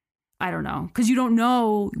 I don't know, because you don't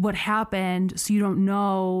know what happened, so you don't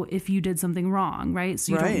know if you did something wrong, right?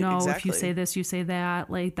 So you don't know if you say this, you say that.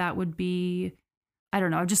 Like that would be, I don't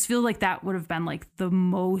know. I just feel like that would have been like the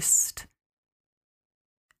most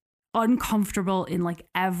uncomfortable in like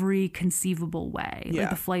every conceivable way. Yeah. Like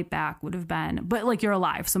the flight back would have been, but like you're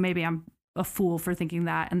alive, so maybe I'm a fool for thinking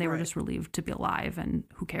that, and they were just relieved to be alive, and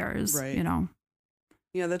who cares, you know?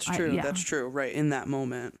 Yeah, that's true. That's true. Right, in that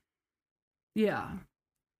moment. Yeah.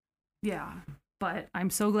 Yeah, but I'm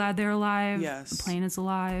so glad they're alive. Yes. The plane is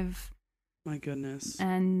alive. My goodness.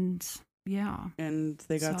 And yeah. And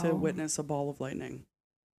they got to witness a ball of lightning.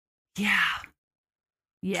 Yeah.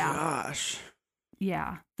 Yeah. Gosh.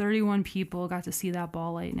 Yeah. 31 people got to see that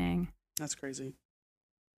ball lightning. That's crazy.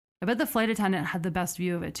 I bet the flight attendant had the best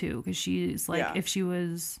view of it too, because she's like, if she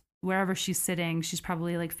was wherever she's sitting, she's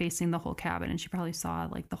probably like facing the whole cabin, and she probably saw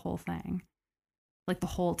like the whole thing, like the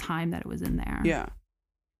whole time that it was in there. Yeah.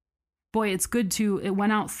 Boy, it's good too. It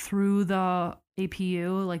went out through the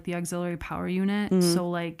APU, like the auxiliary power unit. Mm-hmm. So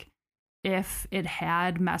like if it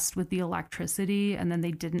had messed with the electricity and then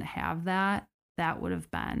they didn't have that, that would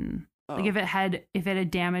have been like if it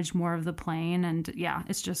had damaged more of the plane, and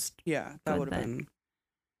it's just that would have been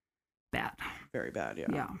bad. Very bad, yeah.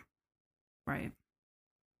 Yeah. Right.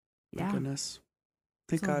 Thank goodness.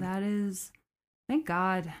 Thank God. God. Thank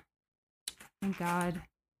God. Thank God.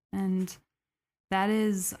 And that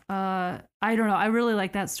is, I don't know. I really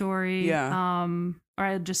like that story. Yeah. Or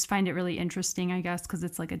I just find it really interesting, I guess, because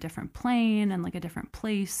it's like a different plane and like a different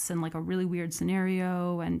place and like a really weird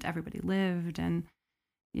scenario, and everybody lived, and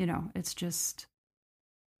you know, it's just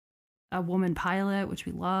a woman pilot, which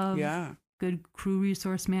we love. Yeah. Good crew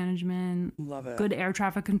resource management. Love it. Good air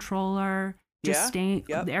traffic controller.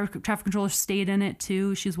 The air traffic controller stayed in it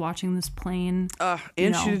too. She's watching this plane.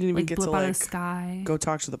 And she didn't even get to out of the sky. Go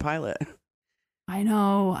talk to the pilot. I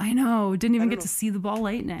know. Didn't even get to see the ball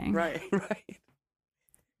lightning. Right.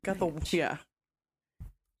 Got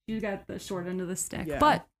You got the short end of the stick. Yeah.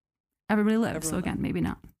 But everybody lived, so again, maybe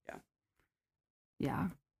not. Yeah. Yeah.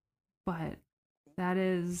 But that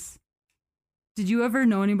is... Did you ever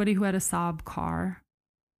know anybody who had a Saab car?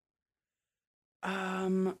 I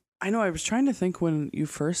know, I was trying to think when you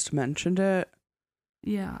first mentioned it.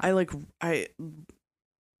 Yeah.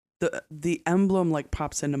 The emblem like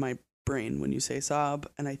pops into my brain when you say Saab,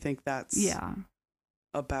 and I think that's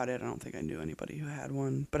about it. I don't think I knew anybody who had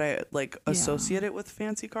one, but I like associate it with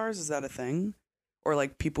fancy cars. Is that a thing? Or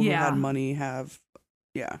like people who had money have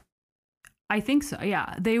I think so.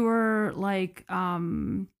 Yeah. They were like a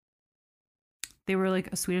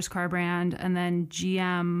Swedish car brand, and then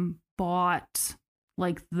GM bought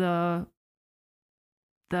like the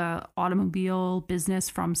automobile business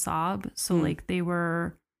from Saab. So like it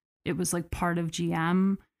was like part of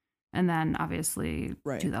GM. And then obviously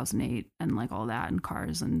 2008 and like all that and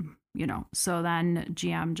cars, and you know, so then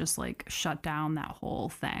GM just like shut down that whole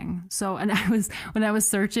thing. So, and when I was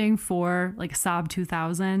searching for like Saab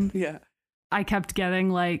 2000, I kept getting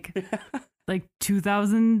like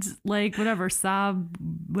 2000, like whatever, Saab,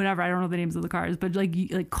 whatever. I don't know the names of the cars, but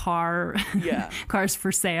like cars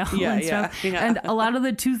for sale and stuff. Yeah. And a lot of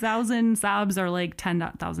the 2000 Saabs are like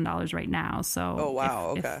 $10,000 right now. So, oh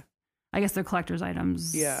wow, okay. I guess they're collector's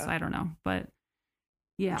items. Yeah. I don't know. But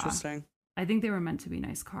yeah. Interesting. I think they were meant to be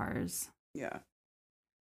nice cars. Yeah.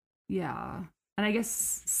 Yeah. And I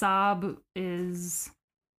guess Saab is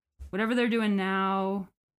whatever they're doing now,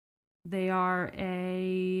 they are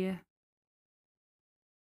a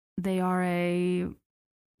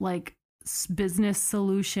like business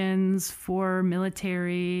solutions for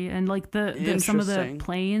military, and like some of the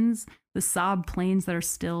planes, the Saab planes that are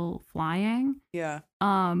still flying. Yeah.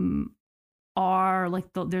 Are like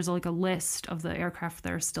there's like a list of the aircraft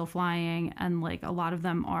that are still flying, and like a lot of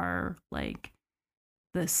them are like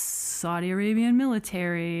the Saudi Arabian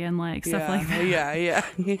military and like stuff like that. Yeah.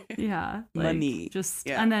 Like, money.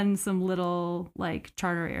 And then some little like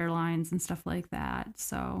charter airlines and stuff like that.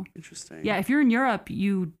 So interesting. Yeah, if you're in Europe,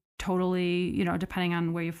 you totally, you know, depending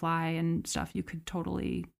on where you fly and stuff, you could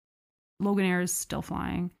totally. Loganair is still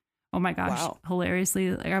flying. Oh my gosh, wow.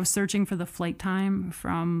 Hilariously, like I was searching for the flight time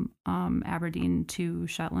from Aberdeen to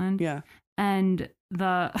Shetland. Yeah. And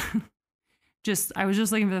I was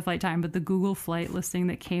just looking for the flight time, but the Google flight listing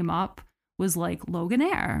that came up was like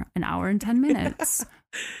Loganair, an hour and 10 minutes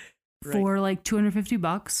for like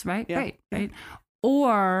 $250, right? Yeah. Right.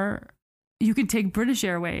 Or you can take British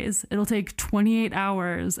Airways. It'll take 28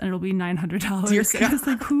 hours and it'll be $900. Dear And I was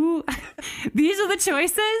like, who? These are the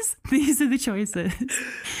choices? These are the choices.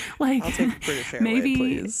 Like, I'll take British Airways, maybe,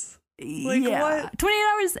 please. Like, yeah, what? 28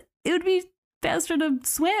 hours, it would be faster to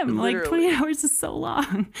swim. Literally. Like, 28 hours is so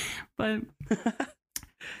long. But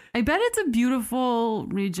I bet it's a beautiful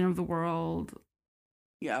region of the world.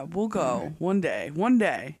 Yeah, we'll go one day. One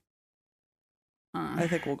day. Uh, I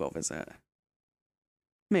think we'll go visit.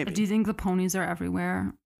 Maybe. Do you think the ponies are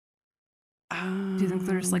everywhere? Do you think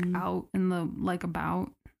they're just like out in the like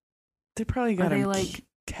about? They probably got they them like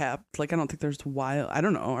kept. Like, I don't think there's wild. I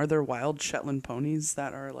don't know. Are there wild Shetland ponies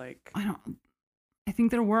that are like? I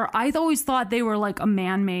think there were. I always thought they were like a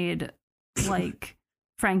man-made, like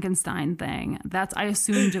Frankenstein thing. I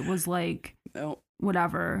assumed it was like No.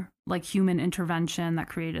 whatever, like human intervention that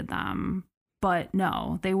created them. But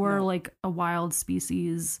no, they were like a wild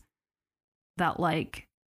species that like.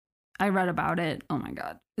 I read about it. Oh my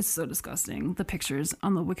God. It's so disgusting. The pictures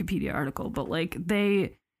on the Wikipedia article. But like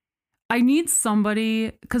I need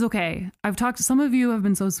somebody, because okay, I've talked, some of you have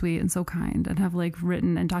been so sweet and so kind and have like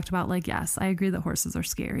written and talked about like, yes, I agree that horses are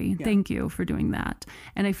scary. Yeah. Thank you for doing that.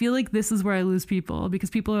 And I feel like this is where I lose people, because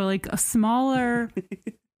people are like, a smaller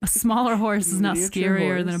horse is not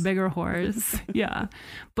scarier than a bigger horse. Yeah.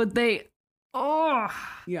 But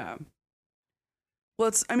yeah. Well,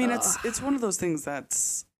 it's one of those things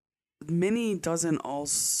that's, mini doesn't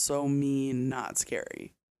also mean not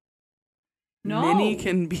scary. No. Mini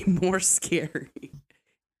can be more scary.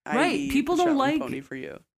 Right. People don't like pony for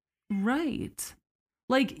you. Right.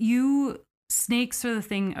 Like snakes are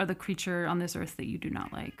the creature on this earth that you do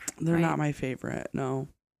not like. They're not my favorite. No.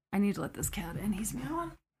 I need to let this cat in. He's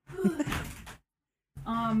meowing.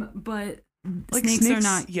 But like snakes are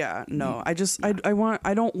not. Yeah. No. I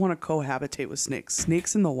don't want to cohabitate with snakes.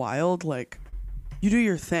 Snakes in the wild, like. You do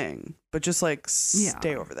your thing, but just like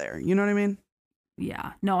stay over there. You know what I mean?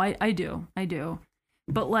 Yeah. No, I do.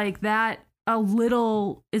 But like that, a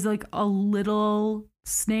little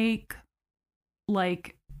snake,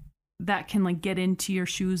 like that can like get into your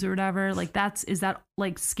shoes or whatever. Like is that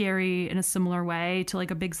like scary in a similar way to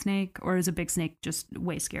like a big snake, or is a big snake just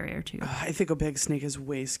way scarier too? I think a big snake is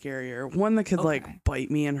way scarier. One that could like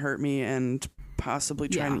bite me and hurt me and possibly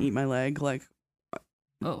try and eat my leg. Like,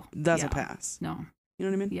 that's a pass. No. You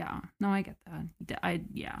know what I mean? Yeah. No, I get that.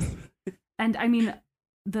 Yeah. And I mean,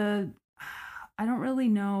 I don't really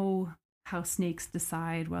know how snakes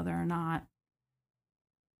decide whether or not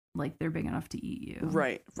like they're big enough to eat you.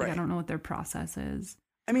 Right. Like, I don't know what their process is.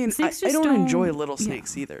 I mean, I don't enjoy little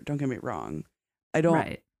snakes either. Don't get me wrong. I don't.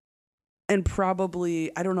 Right. And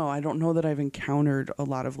probably, I don't know. I don't know that I've encountered a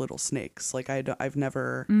lot of little snakes. Like I've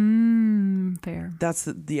never. Fair. That's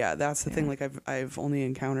the thing. Like I've only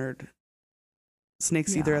encountered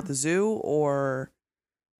snakes either at the zoo or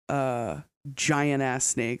giant ass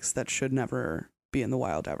snakes that should never be in the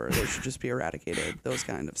wild ever. They should just be eradicated. Those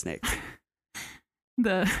kind of snakes.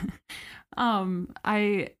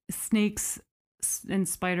 Snakes and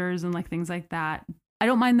spiders and like things like that, I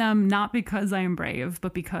don't mind them, not because I am brave,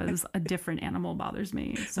 but because a different animal bothers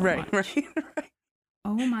me so much. Right.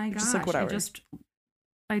 Oh my gosh. Just like whatever.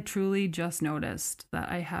 I truly just noticed that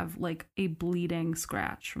I have like a bleeding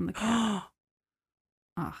scratch from the cat.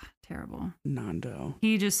 Terrible. Nando.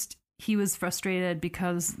 He was frustrated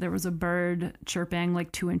because there was a bird chirping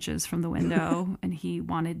like 2 inches from the window and he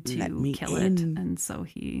wanted to kill it. And so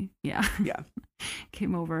he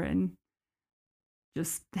came over and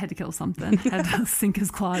just had to kill something, had to sink his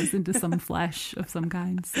claws into some flesh of some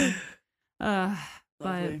kind. So,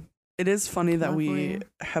 but it is funny that we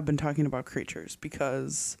have been talking about creatures,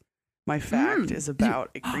 because my fact is about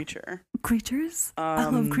a creature. Creatures? I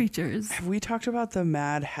love creatures. Have we talked about the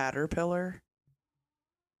Mad Hatterpillar?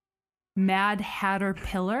 Mad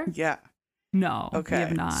Hatterpillar? Yeah. No, okay. We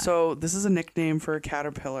have not. So this is a nickname for a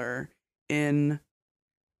caterpillar in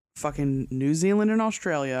fucking New Zealand and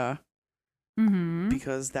Australia. Mm-hmm.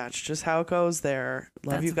 Because that's just how it goes there.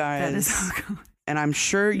 Love you guys. That is how it goes. And I'm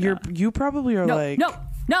sure you probably are like...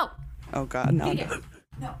 No. Oh, God, no.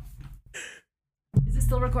 No. Is it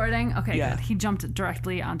still recording? Okay, good. He jumped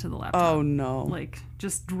directly onto the laptop. Oh, no. Like,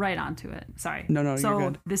 just right onto it. Sorry. No, you're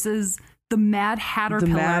good. This is the Mad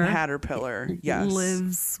Hatterpillar. The Mad Hatterpillar,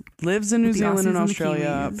 yes. Lives in New Zealand and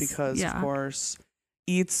Australia because, of course,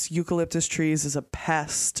 eats eucalyptus trees, is a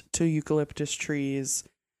pest to eucalyptus trees.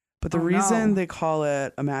 But the reason they call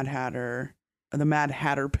it a Mad Hatter, the Mad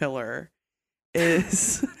Hatterpillar,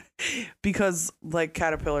 is because, like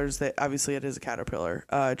caterpillars, that obviously it is a caterpillar.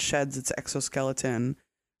 It sheds its exoskeleton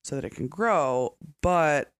so that it can grow,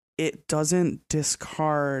 but it doesn't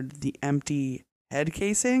discard the empty head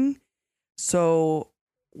casing. So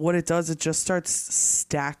what it does, it just starts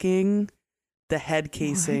stacking the head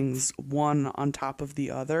casings one on top of the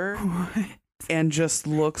other What? and just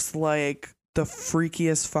looks like the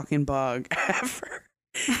freakiest fucking bug ever.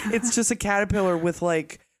 It's just a caterpillar with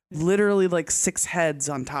like literally like 6 heads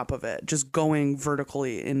on top of it, just going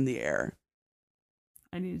vertically in the air.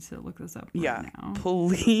 I need to look this up Yeah, now.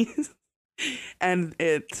 please. And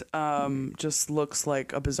it just looks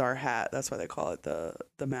like a bizarre hat. That's why they call it the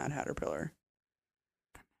Mad Hatterpillar.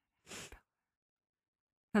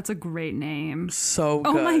 That's a great name. So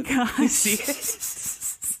good. Oh my gosh. You see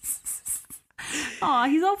it? Aw,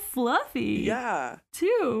 he's all fluffy. Yeah.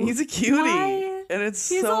 Too. He's a cutie. Why? And it's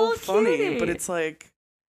He's a so little funny. cutie. But it's like,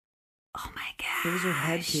 Oh my gosh. those are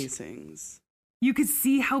head casings. You could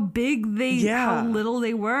see how big how little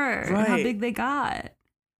they were, and how Right. big they got.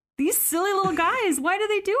 These silly little guys, why do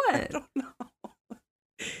they do I it? don't know.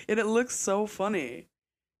 And it looks so funny.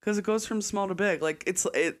 Because it goes from small to big. Like, it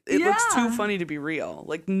looks too Yeah. funny to be real.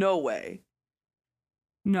 Like, no way.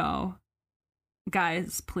 No.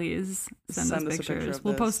 Guys, please send us Send us a picture pictures. of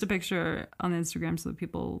We'll this. post a picture on Instagram so that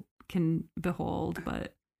people can behold, but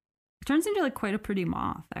it turns into like quite a pretty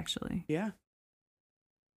moth, actually. Yeah.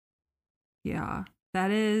 Yeah.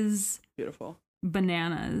 That is Beautiful.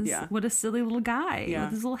 bananas. Yeah. What a silly little guy Yeah.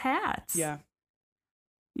 with his little hats. Yeah.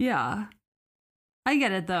 Yeah. I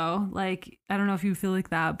get it though. Like, I don't know if you feel like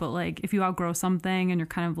that, but like if you outgrow something and you're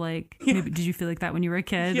kind of like, Yeah. maybe did you feel like that when you were a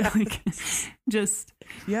kid? Yeah. Like, just,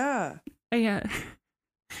 Yeah. yeah.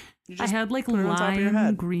 You I just had like put it on top of your lime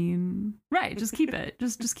head. green. Right. Just keep it.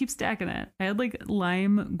 Just keep stacking it. I had like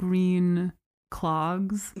lime green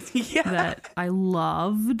clogs Yeah. that I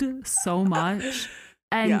loved so much.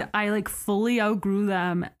 And Yeah. I like fully outgrew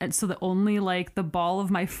them. And so that only like the ball of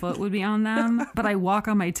my foot would be on them, but I walk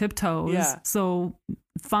on my tiptoes. Yeah. So It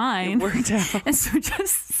fine. worked out. And so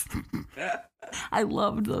just, I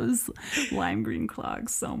loved those lime green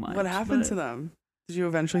clogs so much. What happened but to them? Did you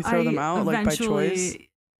eventually throw them out, like by choice? eventually-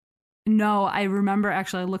 No, I remember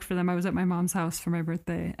actually I looked for them. I was at my mom's house for my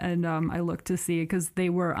birthday, and I looked to see because they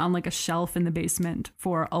were on like a shelf in the basement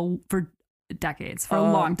for decades, for a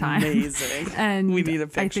long time. Amazing. And We need a I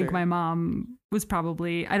think picture. my mom was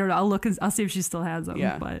probably, I don't know, I'll look, I'll see if she still has them.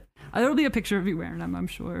 Yeah. But there'll be a picture of you wearing them, I'm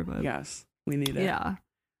sure. But Yes, we need it. yeah.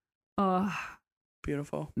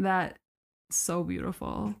 Beautiful. That so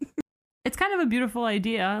beautiful. It's kind of a beautiful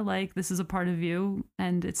idea. Like, this is a part of you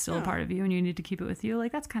and it's still a Yeah. part of you and you need to keep it with you.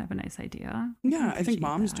 Like, that's kind of a nice idea. Yeah, I think appreciate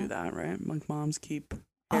moms do that, right? Like moms keep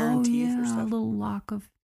hair and teeth or a stuff. little lock of.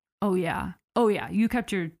 Oh yeah. Oh yeah. You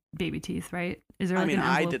kept your baby teeth, right? Is there? I Like mean, an I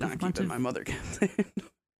envelope did with not a keep bunch it. of- My mother kept it.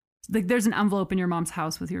 Like, there's an envelope in your mom's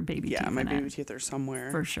house with your baby Yeah, teeth my in baby it, teeth are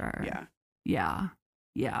somewhere. for sure. Yeah. Yeah.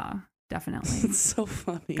 Yeah. Definitely. It's so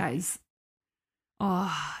funny. Guys.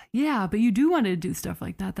 Oh yeah, but you do want to do stuff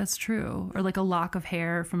like that. That's true. Or like a lock of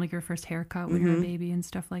hair from like your first haircut when you're a Mhm. baby and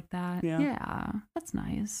stuff like that. Yeah. Yeah, that's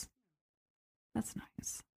nice. That's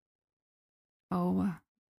nice. Oh,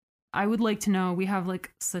 I would like to know. We have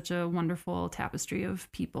like such a wonderful tapestry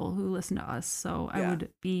of people who listen to us. So I Yeah. would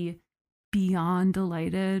be beyond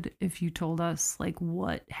delighted if you told us like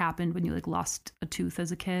what happened when you like lost a tooth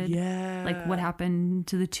as a kid. Yeah. Like what happened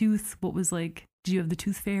to the tooth? What was like? Did you have the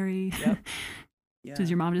tooth fairy? Yep. Yeah.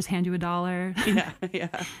 Does your mom just hand you $1? Yeah.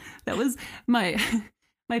 Yeah. That was my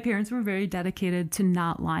parents were very dedicated to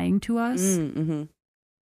not lying to us. Mm-hmm.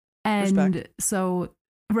 And Respect. so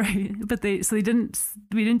right, but we didn't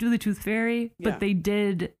do the tooth fairy, Yeah. but they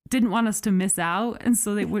didn't want us to miss out, and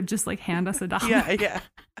so they would just like hand us $1. Yeah. Yeah.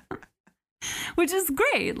 Which is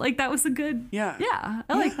great. Like that was a good Yeah. yeah,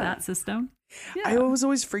 I like Yeah. that system. Yeah. I was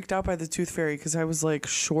always freaked out by the tooth fairy because I was like,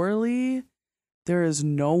 surely there is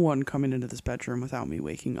no one coming into this bedroom without me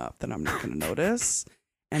waking up that I'm not going to notice.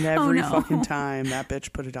 And every no. fucking time that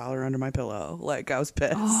bitch put $1 under my pillow, like I was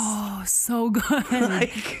pissed. Oh, so good.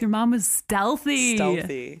 Like- Your mom was stealthy.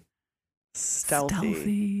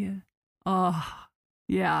 Stealthy. Oh,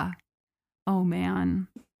 yeah. Oh man.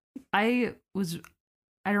 I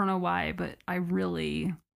don't know why, but I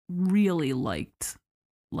really, really liked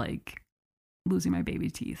like losing my baby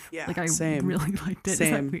teeth. Yeah, Like I same. really liked it. Is that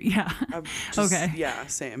Same. weird? Yeah. Okay. Yeah,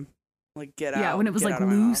 same. Like get out. Yeah, when it was get like out of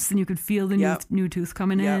my loose mouth. and you could feel the Yep. new tooth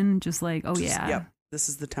coming Yep. in, just like, oh Just- yeah. Yep. This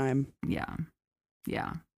is the time. Yeah.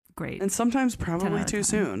 Yeah. Great. And sometimes 10 probably out of too 10.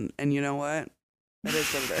 soon. And you know what? It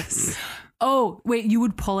is what it is. Oh, wait, you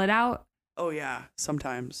would pull it out? Oh yeah,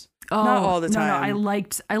 sometimes. Oh, Not all the No, time.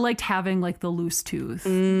 I liked having like the loose tooth.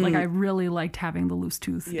 Mm. Like I really liked having the loose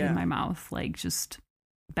tooth Yeah. in my mouth, like just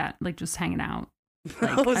hanging out.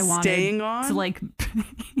 Like I wanted staying on to like,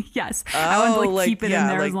 yes, I wanted to like keep it in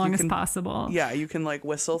there as long as possible. Yeah, you can like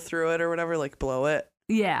whistle through it or whatever, like blow it.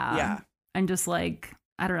 Yeah, and just like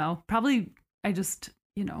I don't know, probably I just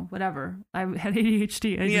whatever. I had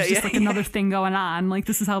ADHD. It's just like another thing going on. Like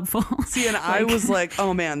this is helpful. See, and I was like,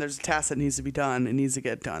 oh man, there's a task that needs to be done. It needs to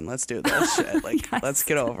get done. Let's do this shit. Like let's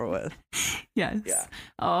get over with. Yes. Yeah.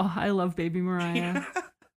 Oh, I love baby Mariah.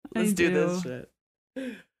 Let's do this shit.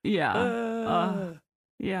 Yeah.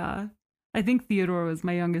 Yeah. I think Theodore was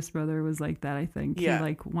my youngest brother was like that. I think he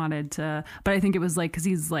like wanted to, but I think it was like, cause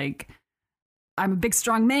he's like, I'm a big,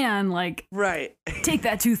 strong man. Like, right. Take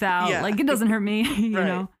that tooth out. Like it doesn't hurt me, you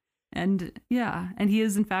know? And and he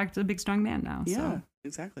is in fact a big, strong man now. Yeah, so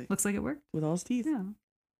exactly. Looks like it worked. With all his teeth. Yeah.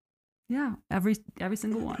 Yeah. Every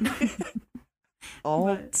single one.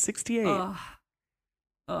 All 68.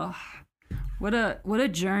 What a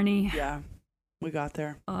journey. Yeah. We got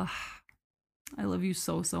there. I love you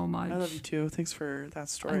so much. I love you too. Thanks for that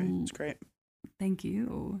story. It's great. Thank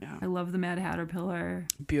you. Yeah. I love the Mad Hatter Pillar.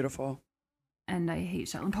 Beautiful. And I hate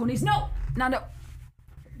Shetland ponies. No, Nando.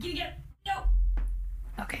 Get no.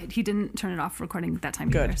 Okay, he didn't turn it off recording that time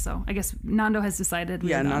either. So I guess Nando has decided.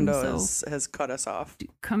 Yeah, Nando has cut us off.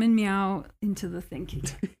 Come and meow into the thing.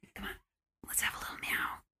 Come on, let's have a little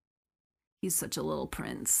meow. He's such a little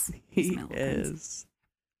prince. He is. Prince.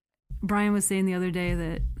 Brian was saying the other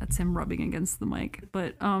day that's him rubbing against the mic,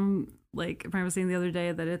 but like Brian was saying the other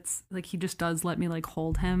day that it's like he just does let me like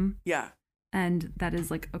hold him. Yeah. And that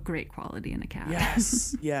is like a great quality in a cat.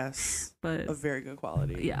 Yes. But a very good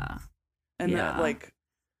quality. Yeah. And that, like,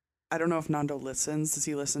 I don't know if Nando listens. Does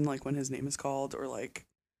he listen like when his name is called or like?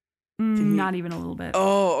 Not even a little bit.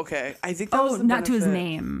 Oh, okay. I think that was the not to his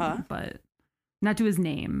name, but not to his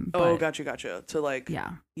name. Oh, gotcha. To like,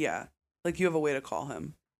 yeah. Like you have a way to call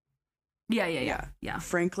him. Yeah.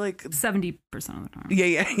 Frank, like 70% of the time.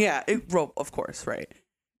 Yeah. Of course, right.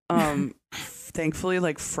 Thankfully,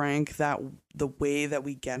 like Frank, that the way that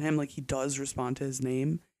we get him, like he does respond to his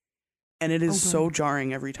name, and it is so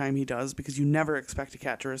jarring every time he does because you never expect a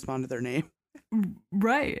cat to respond to their name.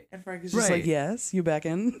 Right. And Frank is just like, yes, you back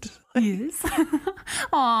in. Yes.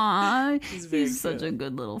 Aww. He's such a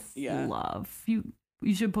good little fluff. You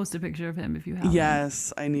should post a picture of him if you have.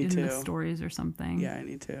 Yes, I need to. In the stories or something. Yeah, I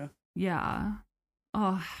need to. Yeah.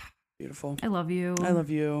 Oh. Beautiful. I love you. I love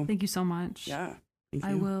you. Thank you so much. Yeah. Thank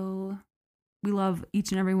you. I will. We love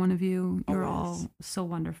each and every one of you. You're all so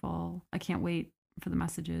wonderful. I can't wait for the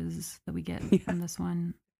messages that we get from this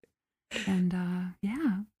one. And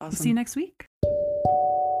awesome. We'll see you next week.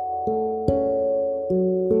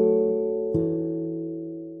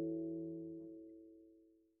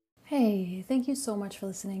 Hey, thank you so much for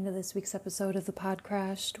listening to this week's episode of The Pod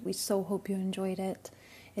Crashed. We so hope you enjoyed it.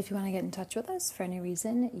 If you want to get in touch with us for any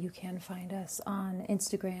reason, you can find us on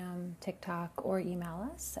Instagram, TikTok, or email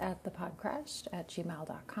us at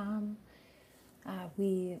thepodcrashed@gmail.com.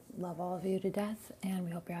 We love all of you to death, and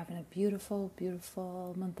we hope you're having a beautiful,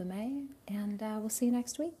 beautiful month of May, and we'll see you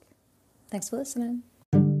next week. Thanks for listening.